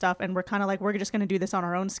kind of stuff. And we're kind of like, we're just going to do this on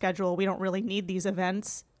our own schedule. We don't really need these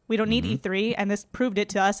events. We don't need E3. And this proved it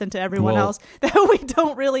to us and to everyone Well- else that we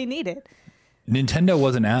don't really need it. Nintendo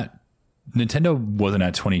wasn't at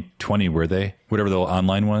 2020, were they? Whatever the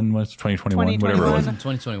online one was, 2021, whatever it was.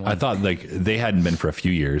 2021. I thought like they hadn't been for a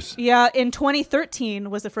few years. Yeah, in 2013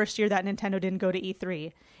 was the first year that Nintendo didn't go to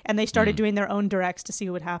E3. And they started doing their own directs to see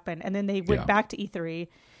what would happen. And then they went Yeah. back to E3.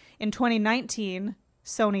 In 2019,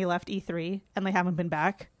 Sony left E3 and they haven't been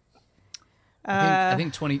back. I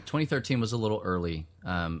think 2013 was a little early.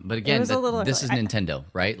 But again, was a little this is early. Nintendo,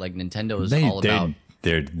 right? Like Nintendo is They all about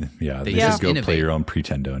they They just just go innovate. play your own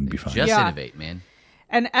Pretendo and be fine. just Yeah. innovate, man.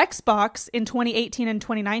 And Xbox in 2018 and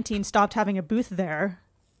 2019 stopped having a booth there.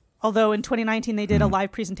 Although in 2019 they did a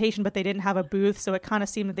live presentation, but they didn't have a booth, so it kind of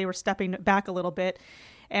seemed that they were stepping back a little bit.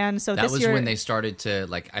 And so That this was year, when they started to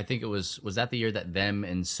like. I think it was that the year that them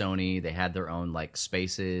and Sony they had their own like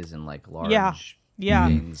spaces and like large Yeah.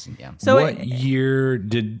 things. Yeah. so what year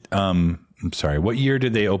did what year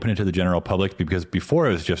did they open it to the general public? Because before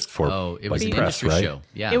it was just for Oh, it was like an press, industry right? show.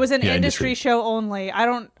 Yeah. it was an Yeah, industry industry. show only. I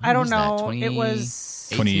don't was that? know. It was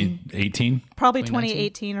 2018. probably 2019?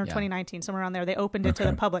 2018 or Yeah. 2019, somewhere around there. They opened it to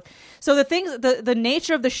the public. So the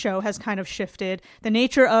nature of the show has kind of shifted. The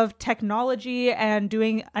nature of technology and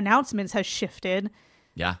doing announcements has shifted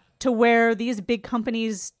Yeah. to where these big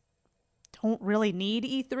companies don't really need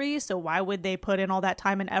E3. So why would they put in all that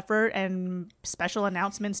time and effort and special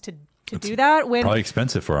announcements to do that when Probably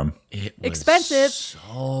expensive for them. It was Expensive.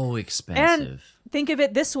 So expensive. And think of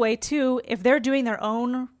it this way too, if they're doing their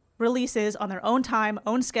own releases on their own time,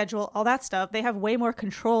 own schedule, all that stuff, they have way more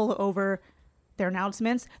control over their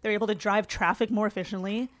announcements. They're able to drive traffic more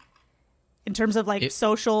efficiently in terms of like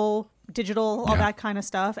social, digital, all that kind of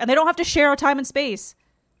stuff. And they don't have to share time and space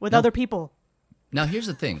with other people. Now, here's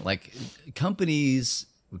the thing: like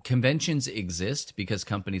conventions exist because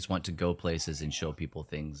companies want to go places and show people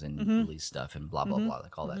things and release stuff and blah blah blah,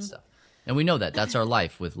 like all that stuff. And we know that that's our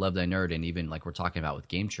life with Love Thy Nerd, and even like we're talking about with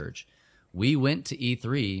Game Church. We went to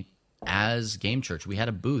E3 as Game Church. We had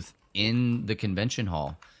a booth in the convention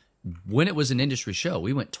hall when it was an industry show.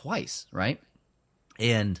 We went twice, right?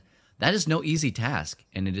 And that is no easy task,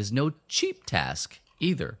 and it is no cheap task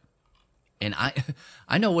either. And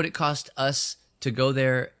I know what it cost us to go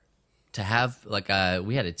there to have like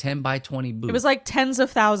we had a 10 by 20 booth. It was like tens of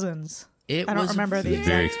thousands. It I don't was remember the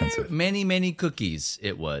Very exact. expensive. many cookies.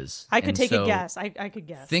 It was. I could And take a so guess. I could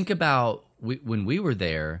guess. Think about when we were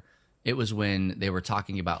there. It was when they were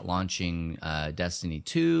talking about launching Destiny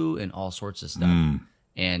 2 and all sorts of stuff.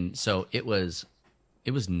 And so it was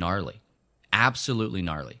gnarly, absolutely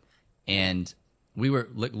gnarly. And we were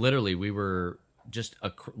literally just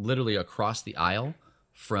literally across the aisle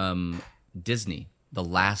from Disney the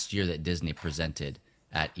last year that Disney presented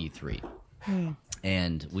at E3.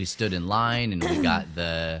 And we stood in line, and we got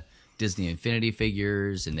the Disney Infinity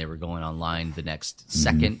figures, and they were going online the next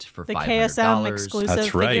second for The $500. KSM exclusive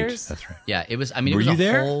That's right. figures. That's right. Yeah, it was. I mean, Were it was you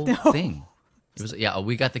a there? whole thing. It was. Yeah,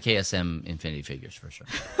 we got the KSM Infinity figures for sure.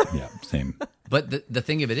 Yeah, same. But the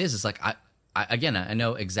thing of it is like I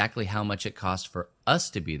know exactly how much it cost for us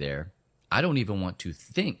to be there. I don't even want to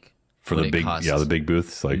think For what the it big, costs. the big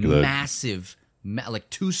booths, like the massive, like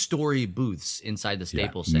 2-story booths inside the yeah,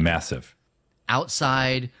 Staples Center. massive.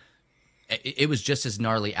 Outside, it was just as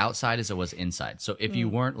gnarly outside as it was inside. So if you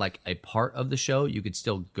weren't like a part of the show, you could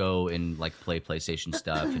still go and like play PlayStation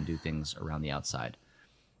stuff and do things around the outside.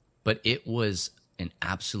 But it was an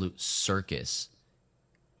absolute circus.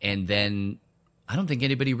 And then I don't think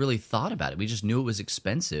anybody really thought about it. We just knew it was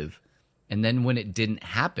expensive. And then when it didn't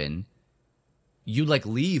happen, you like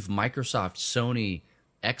leave Microsoft, Sony,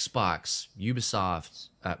 Xbox, Ubisoft,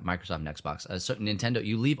 Microsoft and Xbox, Nintendo.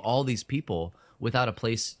 You leave all these people without a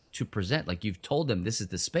place to present. Like you've told them this is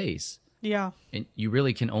the space. Yeah. And you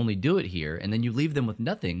really can only do it here. And then you leave them with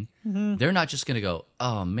nothing. They're not just going to go,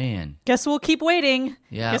 oh man. Guess we'll keep waiting.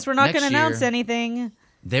 Yeah, Guess we're not next going to announce year. anything.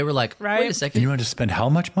 They were like, Right. wait a And second. you want to spend how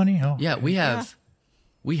much money? Oh, Yeah, we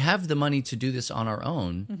have the money to do this on our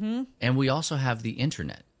own, and we also have the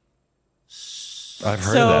internet. I've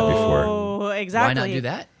heard of that before. So exactly. Why not do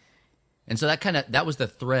that? And so that was the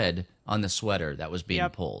thread on the sweater that was being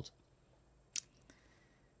Yep. pulled.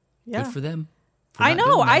 Yeah. Good for them. for I not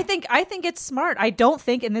know. doing that. I think it's smart. I don't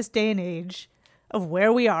think in this day and age of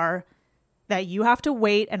where we are that you have to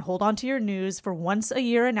wait and hold on to your news for once a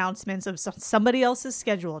year announcements of somebody else's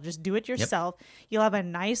schedule. Just do it yourself. You'll have a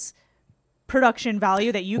nice production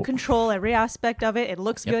value that you control every aspect of it. It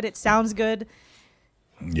looks good. It sounds good.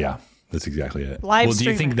 Yeah, that's exactly it. Live well, do you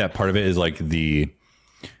think streaming. that part of it is like the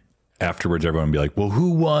afterwards everyone will be like, well, who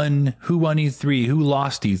won E3? Who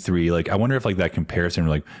lost E3? Like, I wonder if like that comparison,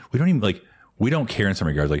 like we don't care in some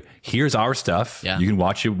regards. Like, here's our stuff. Yeah. You can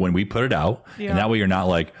watch it when we put it out. Yeah. And that way you're not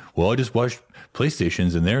like, well, I just watched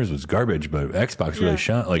PlayStation's and theirs was garbage, but Xbox really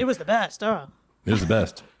shone. Like, It was the best. it was the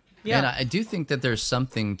best. Yeah. And I do think that there's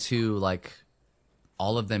something to like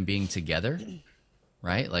all of them being together,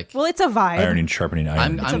 right? Like Well, it's a vibe. Ironing, sharpening,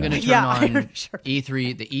 iron. I'm going to turn Yeah, on iron sharp.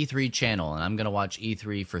 E3, the E3 channel, and I'm going to watch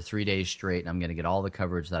E3 for 3 days straight, and I'm going to get all the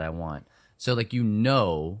coverage that I want. So, like,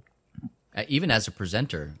 even as a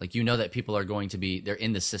presenter, like, that people are going to be, they're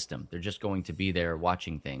in the system. They're just going to be there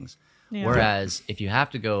watching things. Yeah. Whereas if you have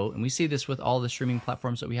to go, and we see this with all the streaming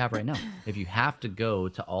platforms that we have right now, if you have to go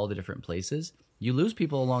to all the different places, you lose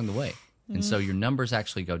people along the way. And so your numbers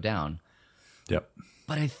actually go down. Yep.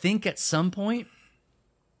 But I think at some point,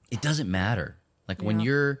 it doesn't matter. Like when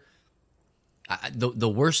you're the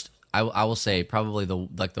worst, I will say probably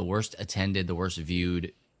the worst attended, the worst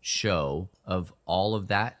viewed show of all of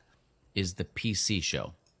that is the PC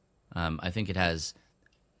show. I think it has,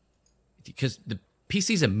 because the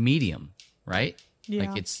PC is a medium, right? Yeah.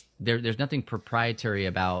 Like there's nothing proprietary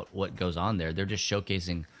about what goes on there. They're just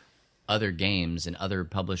showcasing other games and other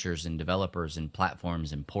publishers and developers and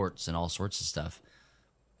platforms and ports and all sorts of stuff.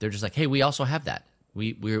 They're just like, hey, we also have that.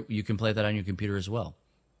 You can play that on your computer as well.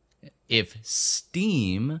 If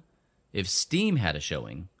Steam had a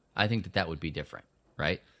showing, I think that would be different,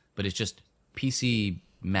 right? But it's just PC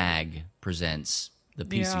Mag presents the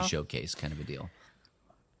PC showcase kind of a deal.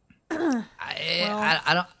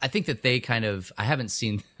 I think that they kind of, I haven't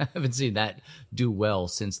seen that do well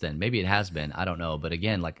since then. Maybe it has been, I don't know. But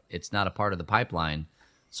again, like it's not a part of the pipeline,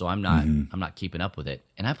 so I'm not keeping up with it.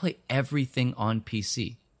 And I play everything on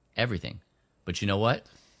PC, everything. But you know what?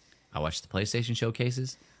 I watch the PlayStation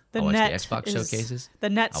showcases. I watch the Xbox showcases. The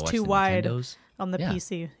net's I watch too the wide Nintendos. on the Yeah.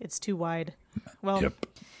 PC. It's too wide. Well, Yep.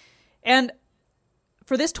 and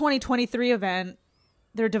for this 2023 event,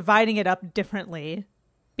 they're dividing it up differently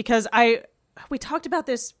because we talked about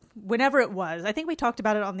this whenever it was. I think we talked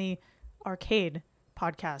about it on the arcade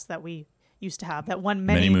podcast that we used to have that won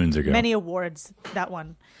Many moons ago. many awards. That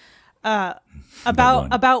one one.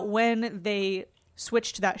 about when they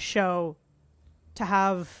switched that show to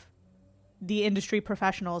have the industry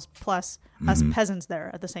professionals plus us peasants there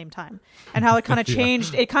at the same time, and how it kind of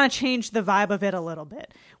changed. It kind of changed the vibe of it a little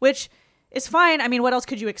bit, which is fine. I mean, what else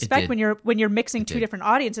could you expect when you're mixing two different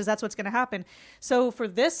audiences? That's what's going to happen. So for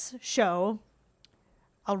this show,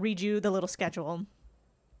 I'll read you the little schedule.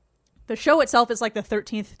 The show itself is like the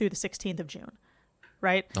 13th through the 16th of June,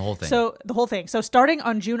 right? The whole thing. So the whole thing. So starting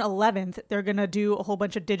on June 11th, they're going to do a whole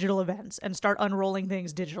bunch of digital events and start unrolling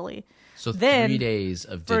things digitally. So Then, 3 days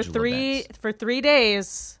of digital events. For 3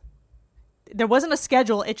 days, there wasn't a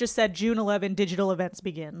schedule. It just said June 11 digital events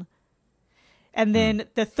begin. And then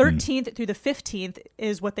the 13th through the 15th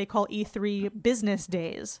is what they call E3 business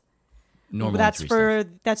days. Normal That's E3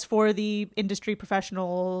 stuff. that's for the industry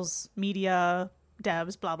professionals, media,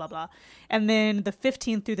 devs, blah blah blah. And then the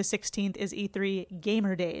 15th through the 16th is E3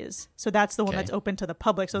 gamer days. So that's the one Okay. that's open to the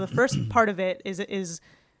public. So the first part of it is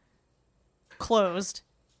closed.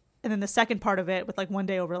 And then the second part of it, with like one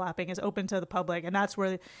day overlapping, is open to the public. And that's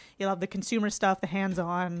where you'll have the consumer stuff, the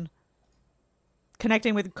hands-on,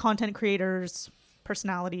 connecting with content creators,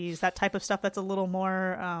 personalities, that type of stuff that's a little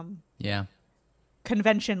more Yeah,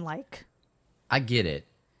 convention-like. I get it.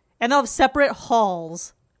 And they'll have separate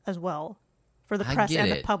halls as well for the I press get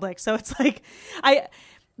and it. the public. So it's like,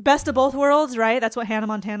 best of both worlds, right? That's what Hannah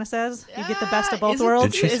Montana says. You get the best of both is it-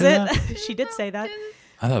 worlds. Did she is say it? She did say that.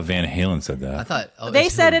 I thought Van Halen said that. I thought They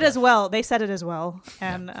it's said who it as well. They said it as well.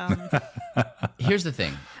 And Here's the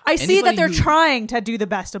thing. I see that Anybody they're who- trying to do the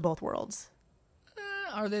best of both worlds.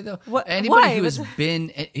 Are they though? What- Anybody why? who has Was-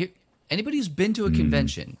 anybody who's been to a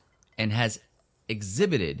convention and has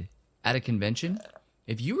exhibited at a convention,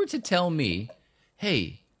 if you were to tell me,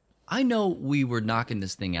 "Hey, I know we were knocking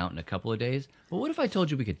this thing out in a couple of days, but what if I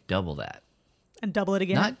told you we could double that? And double it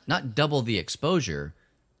again. Not double the exposure.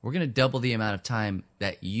 We're going to double the amount of time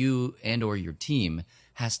that you and or your team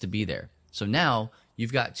has to be there. So now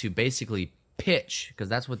you've got to basically pitch, because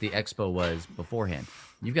that's what the expo was beforehand.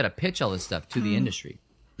 You've got to pitch all this stuff to the industry.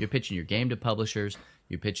 You're pitching your game to publishers.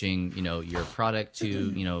 You're pitching, your product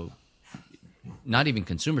to, not even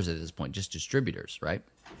consumers at this point, just distributors, right?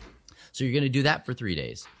 So you're going to do that for 3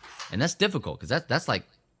 days. And that's difficult because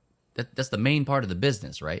that's the main part of the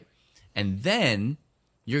business, right? And then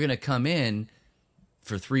you're going to come in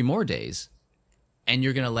for 3 more days and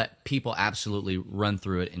you're going to let people absolutely run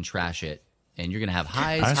through it and trash it. And you're going to have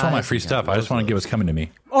highs. I just want my highs, free and you're gonna stuff. have I just want to get lows. what's coming to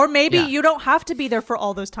me. Or maybe Yeah. you don't have to be there for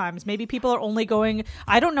all those times. Maybe people are only going.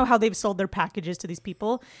 I don't know how they've sold their packages to these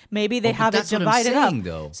people. Maybe they Well, but have it that's what I'm divided saying, up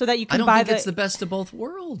though. so that you I can don't buy think it's the best of both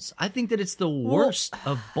worlds. I think that it's the worst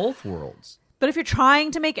of both worlds. But if you're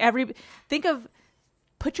trying to make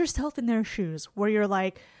put yourself in their shoes where you're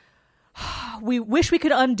like, we wish we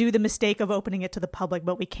could undo the mistake of opening it to the public,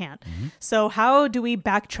 but we can't. Mm-hmm. So how do we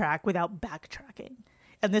backtrack without backtracking?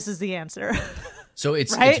 And this is the answer. So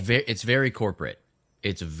it's Right? it's very corporate.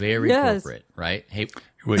 It's very Yes. corporate, right? Hey,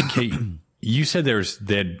 Wait, Kate, you said they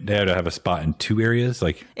had to have a spot in 2 areas,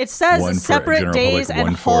 like It says one for separate general days public, and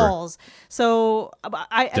one for. halls. So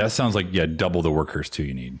That sounds like double the workers too.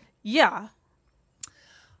 You need. yeah.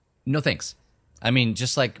 no thanks. I mean,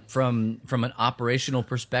 just like from an operational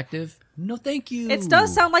perspective, no thank you. It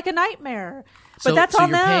does sound like a nightmare. But So- that's so on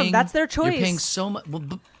you're them. paying- That's their choice. You're paying so much. Well,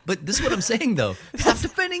 but this is what I'm saying though. Stop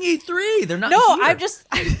defending E3. They're not. No, here. I'm just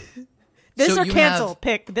this So or you cancel. have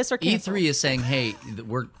Pick this or cancel. E3 is saying, hey,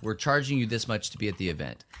 we're charging you this much to be at the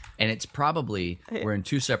event. And it's probably, we're in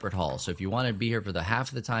 2 separate halls. So if you want to be here for the half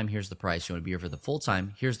of the time, here's the price. You want to be here for the full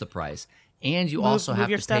time, here's the price. And you also move have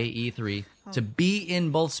your to stuff. pay E3 to be in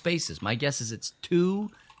both spaces. My guess is it's 2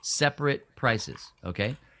 separate prices,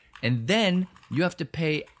 okay? And then you have to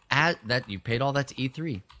pay you paid all that to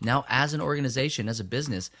E3. Now, as an organization, as a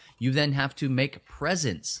business, you then have to make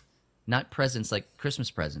presents. Not presents like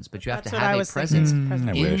Christmas presents, but you have That's to what I have a was thinking. present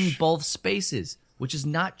Presents. I in wish. both spaces, which is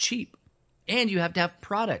not cheap. And you have to have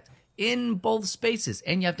product in both spaces,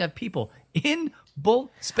 and you have to have people in both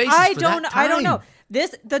spaces. I for don't that know. time.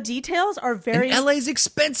 The details are very And LA's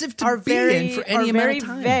expensive to are be very in for any amount very of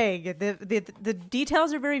time. vague. The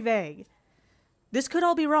details are very vague. This could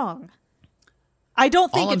all be wrong. I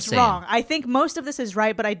don't think All I'm it's saying- wrong. I think most of this is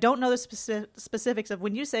right, but I don't know the specifics of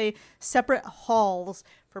when you say separate halls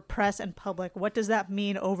for press and public. What does that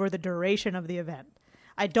mean over the duration of the event?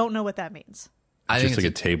 I don't know what that means. I think Just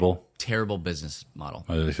like it's a table, terrible business model.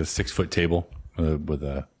 it's a 6-foot table with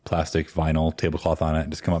a plastic vinyl tablecloth on it.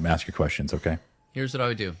 Just come up and ask your questions, okay? Here's what I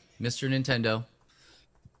would do. Mr. Nintendo,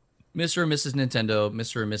 Mr. or Mrs. Nintendo,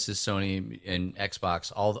 Mr. or Mrs. Sony and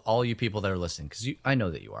Xbox, all you people that are listening, because I know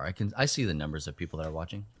that you are. I see the numbers of people that are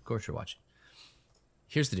watching. Of course you're watching.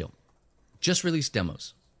 Here's the deal. Just release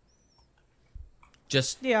demos.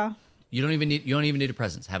 Yeah. You don't even need a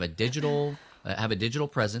presence. Have a digital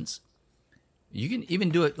presence. You can even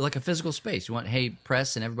do it like a physical space. You want, hey,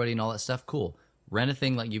 press and everybody and all that stuff. Cool. Rent a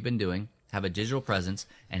thing like you've been doing. Have a digital presence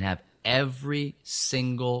and have every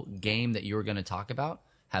single game that you're going to talk about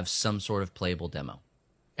have some sort of playable demo.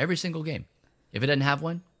 Every single game. If it doesn't have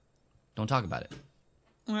one, don't talk about it.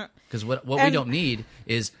 Because what we And- don't need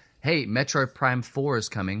is, hey, Metroid Prime 4 is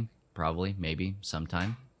coming. Probably, maybe,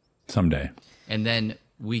 sometime. Someday. And then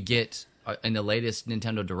we get, in the latest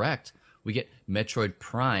Nintendo Direct, we get Metroid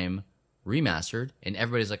Prime remastered, and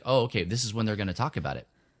everybody's like, oh, okay, this is when they're going to talk about it.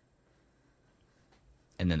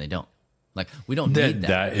 and then they don't. Like, we don't need that.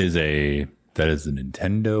 That is the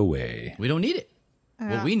Nintendo way. We don't need it.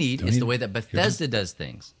 What we need is the way that Bethesda does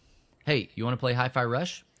things. Hey, you want to play Hi-Fi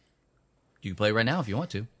Rush? You can play right now if you want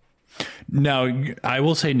to. Now, I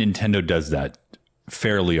will say Nintendo does that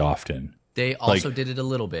fairly often. They also did it a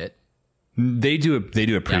little bit. They do it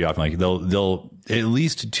pretty often. Like they'll at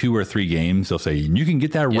least 2 or 3 games. They'll say you can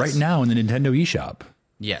get that right now in the Nintendo eShop.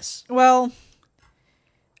 Yes. Well,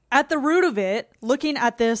 at the root of it, looking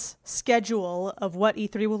at this schedule of what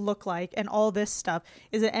E3 will look like and all this stuff,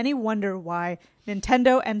 is it any wonder why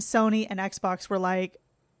Nintendo and Sony and Xbox were like,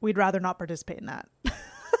 we'd rather not participate in that?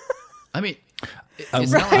 I mean,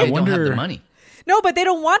 it's not like they don't have the money. No, but they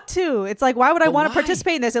don't want to. It's like, why would I want to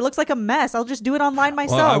participate in this? It looks like a mess. I'll just do it online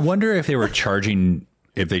myself. Well, I wonder if they were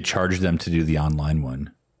if they charged them to do the online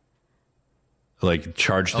one. Like,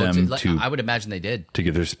 charge them to... I would imagine they did. To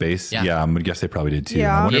get their space? Yeah, I'm going to guess they probably did too.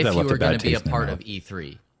 Yeah. I wonder If if that you left were a bad going to be a taste in part their of mouth.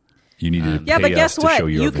 E3. You needed to Yeah, pay but us guess to what? show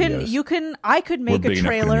your videos. I could make a big enough for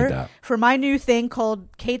them to do trailer that. for my new thing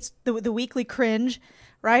called Kate's the Weekly Cringe,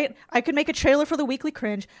 right? I could make a trailer for the Weekly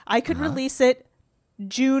Cringe. I could release it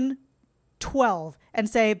June 12 and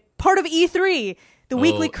say part of E3, the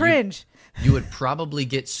Weekly Cringe. You would probably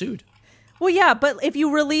get sued. Well, yeah, but if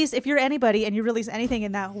you're anybody and you release anything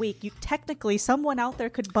in that week, you technically, someone out there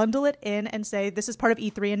could bundle it in and say this is part of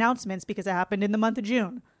E3 announcements because it happened in the month of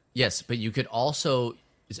June. Yes, but you could also,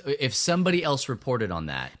 if somebody else reported on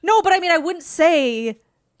that. No, but I mean, I wouldn't say.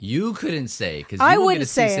 You couldn't say because I you wouldn't get a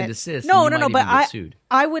say cease it. and desist. No, and you might but even get sued.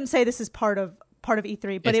 I wouldn't say this is part of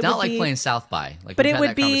E3. But It's it not would like be, playing South by. Like, but we've it had would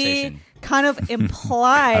that be conversation. kind of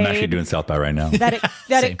implied. I'm actually doing South by right now. that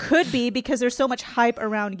Same. it could be because there's so much hype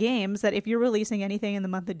around games that if you're releasing anything in the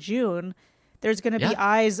month of June, there's going to be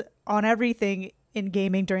eyes on everything in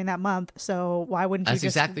gaming during that month. So why wouldn't you That's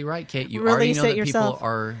just exactly right, Kate. You already release know it that yourself? people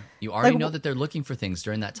are. You already Like, know that they're looking for things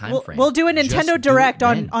during that time frame. We'll do a Just Nintendo do Direct it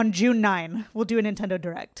then. on June 9. We'll do a Nintendo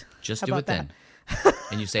Direct. Just How do about it then. that?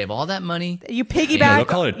 And you save all that money. You piggyback. Yeah, they'll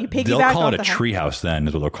call it. You They'll piggyback call it off a the hype. treehouse. Then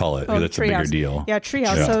is what they'll call it. Oh, That's a bigger Treehouse. deal. Yeah,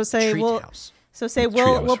 Treehouse. Yeah. So say Treehouse. we'll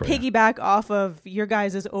Treehouse for you. piggyback off of your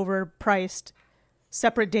guys' overpriced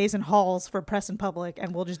separate days and halls for press and public,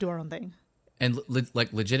 and we'll just do our own thing. And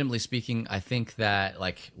legitimately speaking, I think that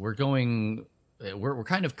we're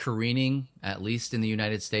kind of careening, at least in the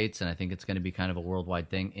United States, and I think it's going to be kind of a worldwide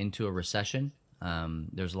thing, into a recession.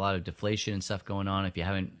 There's a lot of deflation and stuff going on. If you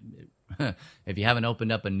haven't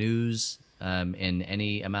opened up a news in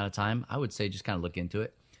any amount of time, I would say just kind of look into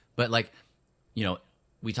it. But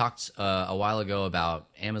we talked a while ago about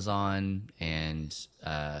Amazon and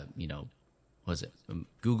was it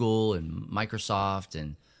Google and Microsoft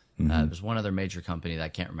and there's one other major company that I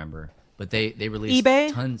can't remember, but they released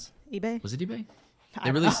eBay? tons. eBay? Was it eBay? I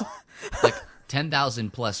They don't released know.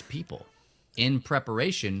 10,000 plus people in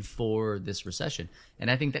preparation for this recession.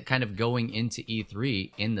 And I think that kind of going into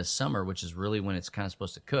E3 in the summer, which is really when it's kind of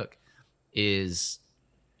supposed to cook, is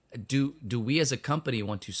do we as a company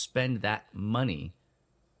want to spend that money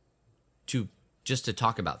just to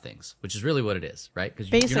talk about things, which is really what it is, right? Because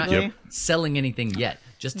you're not Basically. selling anything yet.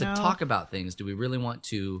 Just to No. talk about things, do we really want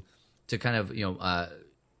to kind of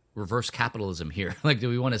reverse capitalism here? Do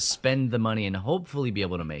we want to spend the money and hopefully be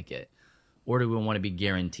able to make it, or do we want to be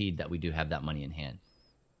guaranteed that we do have that money in hand?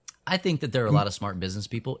 I think that there are a lot of smart business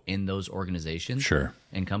people in those organizations, Sure.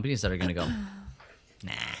 and companies that are going to go,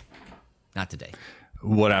 nah, not today.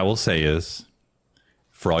 What I will say is,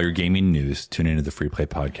 for all your gaming news, tune into the Free Play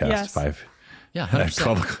Podcast Yes. 5 Yeah, at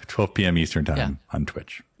 100%. 12 p.m. Eastern time Yeah. on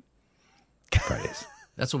Twitch. Fridays.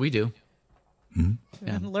 That's what we do.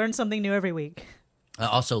 And learn something new every week.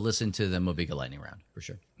 Also, listen to the Moviga Lightning Round for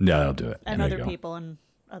sure. Yeah, that'll do it. And There you other go. people and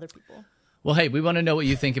other people. Well, hey, we want to know what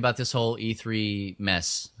you think about this whole E3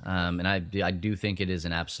 mess, and I do think it is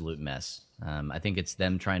an absolute mess. I think it's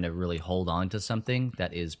them trying to really hold on to something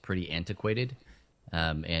that is pretty antiquated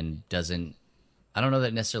and doesn't. I don't know that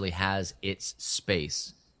it necessarily has its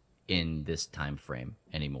space in this time frame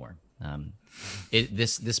anymore.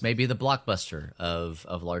 This may be the Blockbuster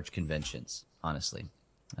of large conventions, honestly.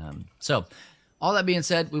 So, all that being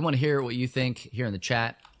said, we want to hear what you think here in the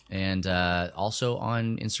chat. And also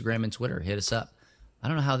on Instagram and Twitter, hit us up. I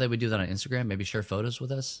don't know how they would do that on Instagram. Maybe share photos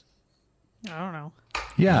with us. I don't know.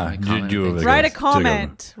 Yeah, comment do and things. Write a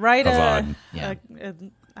comment. Write a VOD. Yeah.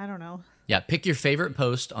 I don't know. Yeah, pick your favorite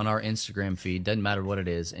post on our Instagram feed. Doesn't matter what it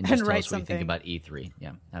is, and just And tell write us what you think something. about E3.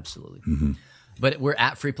 Yeah, absolutely. But we're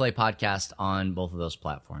at Free Play Podcast on both of those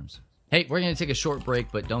platforms. Hey, we're going to take a short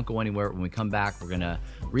break, but don't go anywhere. When we come back, we're going to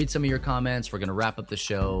read some of your comments. We're going to wrap up the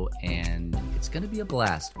show, and it's going to be a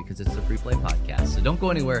blast because it's the Free Play Podcast. So don't go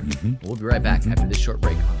anywhere. We'll be right back after this short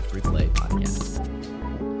break on the Free Play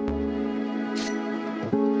Podcast.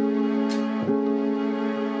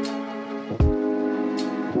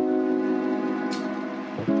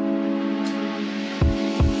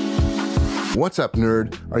 What's up,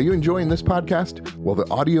 nerd? Are you enjoying this podcast? Well, the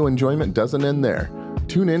audio enjoyment doesn't end there.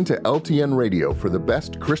 Tune in to LTN Radio for the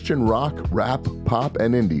best Christian rock, rap, pop,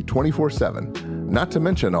 and indie 24/7. Not to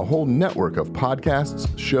mention a whole network of podcasts,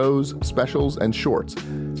 shows, specials, and shorts,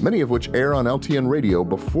 many of which air on LTN Radio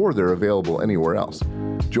before they're available anywhere else.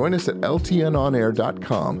 Join us at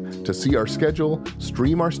ltnonair.com to see our schedule,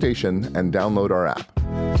 stream our station, and download our app.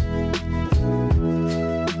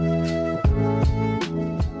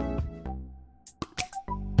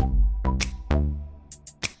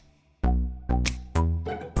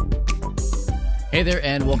 Hey there,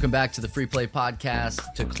 and welcome back to the Free Play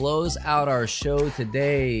Podcast. To close out our show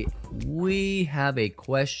today, we have a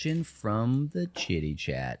question from the Chitty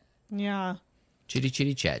Chat. Yeah.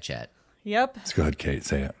 Chitty Chat. Yep. Let's go ahead, Kate.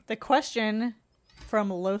 Say it. The question from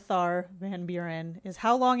Lothar Van Buren is,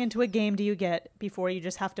 how long into a game do you get before you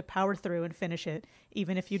just have to power through and finish it,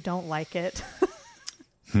 even if you don't like it?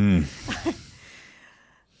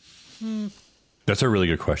 That's a really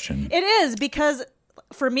good question. It is, because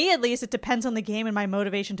for me, at least, it depends on the game and my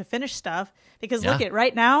motivation to finish stuff. Because look at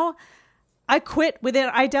right now, I quit within.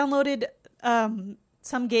 I downloaded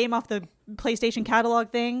some game off the PlayStation catalog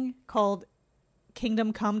thing called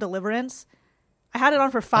Kingdom Come Deliverance. I had it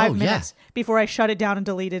on for 5 minutes before I shut it down and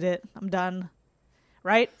deleted it. I'm done.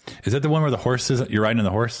 Right? Is that the one where the horse is? You're riding on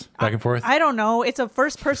the horse back and forth? I don't know. It's a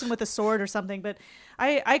first person with a sword or something. But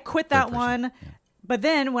I quit that one. Yeah. But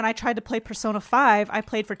then when I tried to play Persona 5, I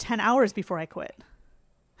played for 10 hours before I quit.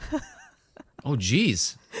 Oh,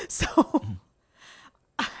 geez. So,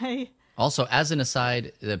 Also, as an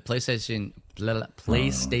aside, the PlayStation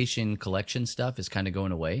collection stuff is kind of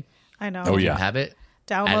going away. I know. Oh, If yeah. you have it,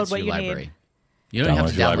 Download add it to what your you library. need. You don't have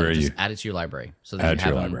to Download your download library, it, just you- add it to your library so that Add you to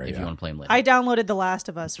have your them library, if you yeah. want to play them later. I downloaded The Last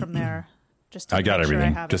of Us from there. Just to I got make sure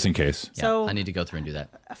everything, have just it. in case. Yeah, So- I need to go through and do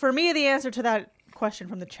that. For me, the answer to that question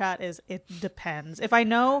from the chat is it depends. If I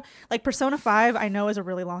know, like Persona 5, I know is a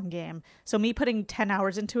really long game. So me putting 10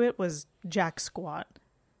 hours into it was jack squat.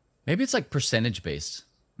 Maybe it's like percentage based.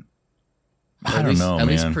 I don't know, At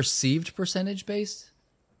least man. perceived percentage based.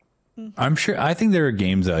 I'm sure. I think there are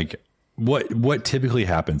games that, like, what typically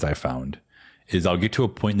happens, I found, is I'll get to a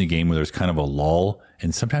point in the game where there's kind of a lull,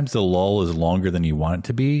 and sometimes the lull is longer than you want it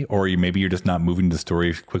to be, or maybe you're just not moving the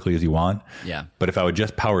story as quickly as you want. Yeah. But if I would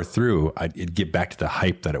just power through, it'd get back to the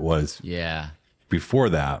hype that it was Yeah. before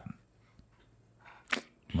that.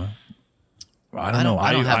 Well, I don't know.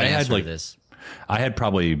 I don't have an had answer like to this. I had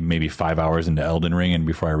probably maybe 5 hours into Elden Ring, and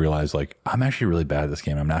before I realized, like, I'm actually really bad at this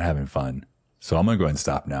game. I'm not having fun. So I'm going to go ahead and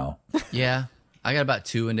stop now. Yeah. I got about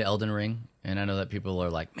 2 into Elden Ring, and I know that people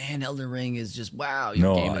are like, man, Elden Ring is just, wow.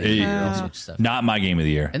 No, game of the year, all sorts of stuff. Not my game of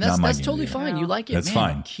the year. And Not my that's game of totally the year. fine. You like it, That's man.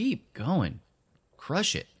 fine. Keep going.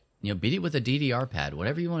 Crush it. Beat it with a DDR pad.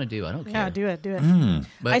 Whatever you want to do. I don't care. Yeah, do it.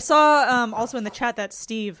 But I saw also in the chat that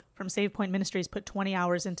Steve from Save Point Ministries put 20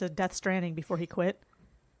 hours into Death Stranding before he quit.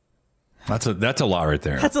 That's a lot right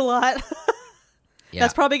there. That's a lot. yeah,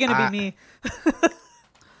 That's probably going to be me.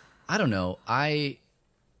 I don't know.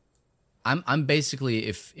 I'm basically,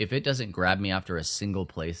 if it doesn't grab me after a single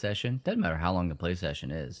play session, doesn't matter how long the play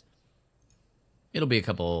session is, it'll be a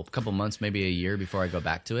couple months, maybe a year before I go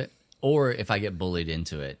back to it. Or if I get bullied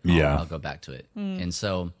into it, I'll go back to it. And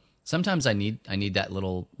so sometimes I need that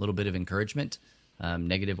little bit of encouragement,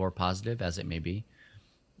 negative or positive as it may be.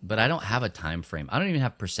 But I don't have a time frame. I don't even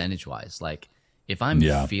have percentage wise. Like, if I'm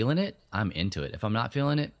feeling it, I'm into it. If I'm not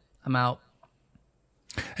feeling it, I'm out.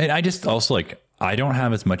 And I just also, like, I don't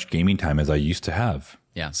have as much gaming time as I used to have.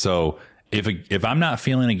 Yeah. So if I'm not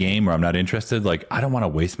feeling a game or I'm not interested, like, I don't want to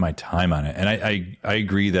waste my time on it. And I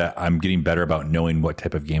agree that I'm getting better about knowing what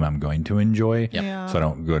type of game I'm going to enjoy. Yeah. So I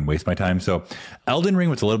don't go and waste my time. So Elden Ring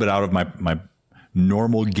was a little bit out of my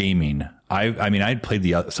normal gaming. I mean, I'd played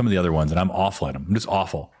some of the other ones, and I'm awful at them. I'm just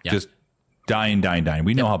awful. Yeah. Just dying.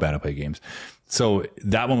 We know how bad I play games. So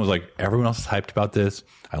that one was like, everyone else is hyped about this.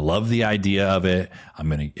 I love the idea of it.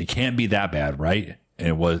 It can't be that bad, right?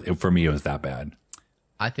 And for me, it was that bad.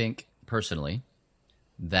 I think personally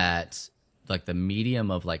that, like, the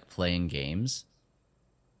medium of, like, playing games,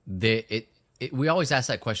 we always ask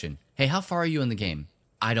that question. Hey, how far are you in the game?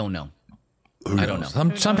 I don't know. I don't know.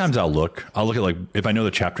 Sometimes I'll look at, like, if I know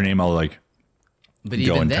the chapter name, I'll, like, But go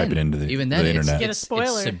even and then, type it into the internet. Get a It's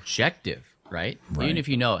spoiler. subjective, right? Even if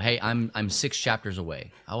you know, hey, I'm 6 chapters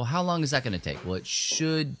away. Oh, how long is that going to take? Well, it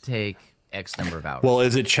should take X number of hours. Well,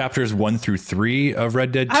 is it chapters 1 through 3 of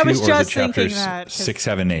Red Dead 2, I was or is it just thinking chapters that, 'cause- 6,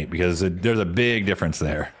 7, 8? Because there's a big difference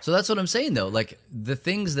there. So that's what I'm saying, though. Like, the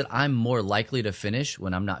things that I'm more likely to finish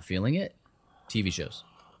when I'm not feeling it, TV shows.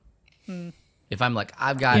 If I'm like,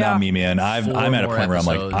 I've got Not me, man. I'm at a more point where I'm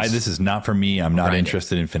like, episodes. this is not for me. I'm not Grind it.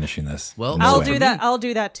 interested in finishing this. Well, No I'll way. do that. I'll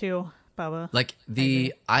do that too, Bubba. Like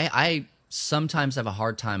I sometimes have a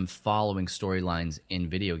hard time following storylines in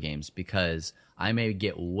video games because I may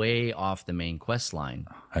get way off the main quest line.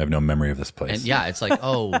 I have no memory of this place. And yeah, it's like,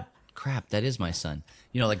 oh crap, that is my son.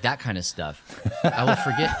 You know, like that kind of stuff. I will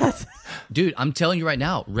forget. Dude, I'm telling you right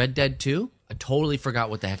now, Red Dead 2, I totally forgot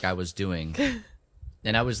what the heck I was doing.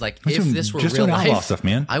 And I was like, if this were just real doing outlaw life, stuff,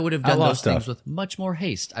 man. I would have done Outlaw those things stuff. with much more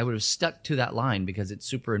haste. I would have stuck to that line because it's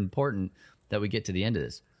super important that we get to the end of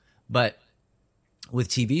this. But with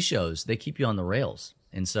TV shows, they keep you on the rails.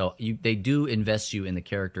 And so they do invest you in the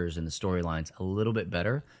characters and the storylines a little bit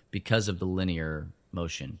better because of the linear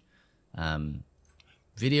motion.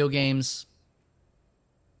 Video games,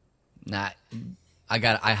 I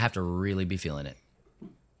have to really be feeling it.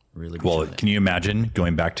 Really be Well, feeling it. can you imagine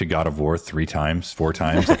going back to God of War 3 times, 4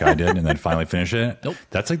 times, like I did, and then finally finish it? Nope.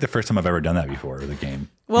 That's like the first time I've ever done that before with a game.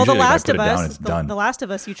 Well, Usually, The if I Last put of it down, Us, it's done. The Last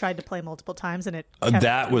of Us, you tried to play multiple times, and it kept,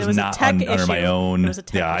 That was there a not tech under my issue. own. There was a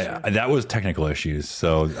tech issue. That was technical issues.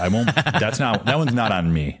 So I won't. That one's not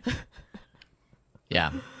on me.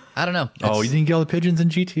 Yeah. I don't know. Oh, you didn't get all the pigeons in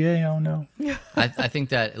GTA? Oh no. I think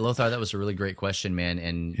that Lothar, that was a really great question, man,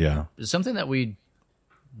 and Yeah. something that we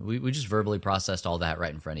just verbally processed all that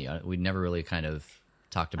right in front of you. We never really kind of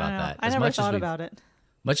talked about that. I never thought about it.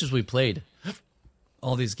 Much as we played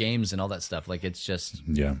all these games and all that stuff, like it's just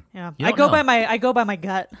Yeah. Yeah, You I don't go know. by my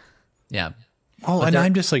gut. yeah. Oh, and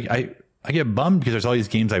I'm just like I get bummed because there's all these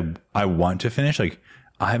games I want to finish. Like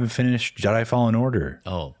I haven't finished Jedi Fallen Order.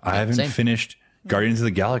 Oh, I yeah, haven't same. finished Guardians of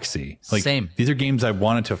the Galaxy. Like Same. These are games I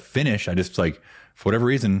wanted to finish. I just like for whatever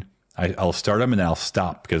reason I'll start them and then I'll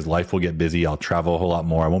stop because life will get busy. I'll travel a whole lot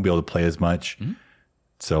more. I won't be able to play as much. Mm-hmm.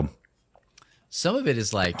 So Some of it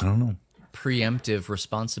is like I don't know. preemptive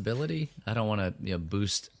responsibility. I don't want to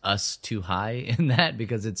boost us too high in that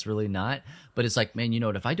because it's really not. But it's like, man, you know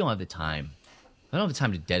what? If I don't have the time, if I don't have the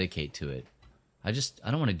time to dedicate to it, I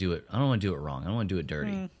don't want to do it. I don't want to do it wrong. I don't want to do it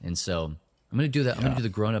dirty. And so I'm going to do that. I'm going to do the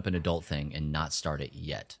grown up and adult thing and not start it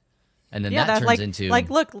yet. And then Yeah, that that's turns like into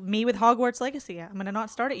look, me with Hogwarts Legacy. I'm gonna not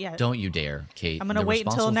start it yet. don't you dare, Kate. I'm gonna The wait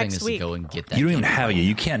until responsible thing next is week. to go and get that. You don't even game. have it yet.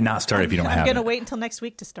 You can't not start it if you don't I'm have gonna it. wait until next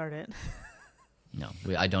week to start it. No,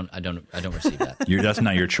 I don't receive that. That's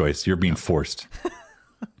not your choice. You're being forced.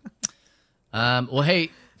 Well,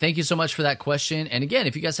 hey, thank you so much for that question. And again,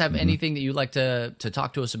 if you guys have anything that you'd like to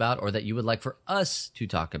talk to us about or that you would like for us to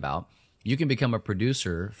talk about, you can become a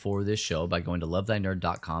producer for this show by going to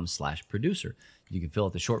lovethynerd.com/producer. You can fill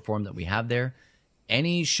out the short form that we have there.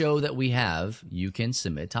 Any show that we have, you can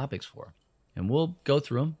submit topics for. And we'll go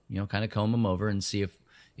through them, kind of comb them over and see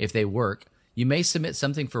if they work. You may submit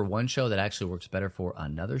something for one show that actually works better for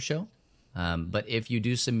another show. But if you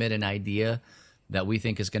do submit an idea that we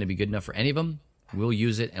think is going to be good enough for any of them, we'll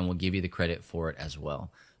use it and we'll give you the credit for it as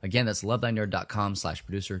well. Again, that's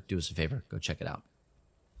lovethynerd.com/producer. Do us a favor. Go check it out.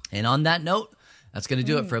 And on that note, that's going to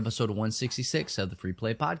do it for episode 166 of the Free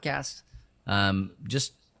Play Podcast.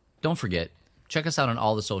 Just don't forget, check us out on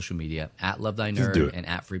all the social media, at Love Thy Just do Nerd it. and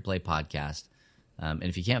at Free Play Podcast. And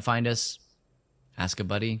if you can't find us, ask a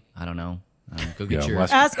buddy. I don't know. Go get your... well,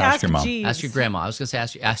 Ask your mom. Jeeves. Ask your grandma. I was going to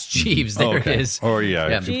say ask Jeeves. There okay. it is. Or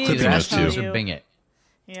yeah, Jeeves Either will ask tell Jeeves you. or Bing it.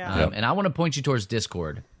 Yeah. Yep. And I want to point you towards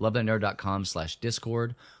Discord,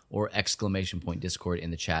 lovethynerd.com/Discord or !Discord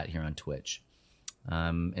in the chat here on Twitch.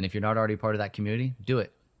 And if you're not already part of that community, do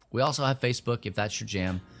it. We also have Facebook if that's your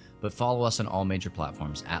jam, but follow us on all major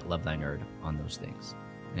platforms at Love Thy Nerd on those things.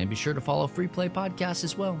 And be sure to follow Free Play Podcast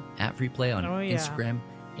as well, at Free Play on Instagram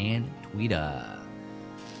and Twitter.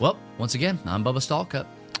 Well, once again, I'm Bubba Stallcup.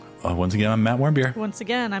 Once again, I'm Matt Warmbier. Once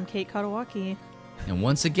again, I'm Kate Katawaki. And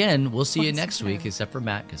once again, we'll see you Once next again. week, except for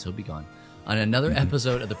Matt, because he'll be gone, on another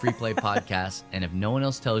episode of the Free Play Podcast. And if no one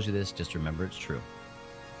else tells you this, just remember it's true.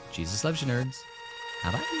 Jesus loves you, nerds.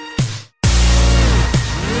 Bye-bye.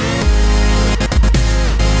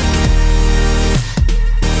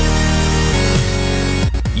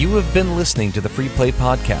 You have been listening to the Free Play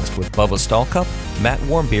Podcast with Bubba Stallcup, Matt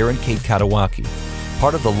Warmbier, and Kate Katawaki,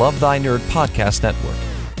 part of the Love Thy Nerd Podcast Network.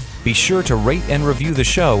 Be sure to rate and review the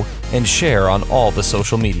show and share on all the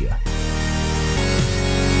social media.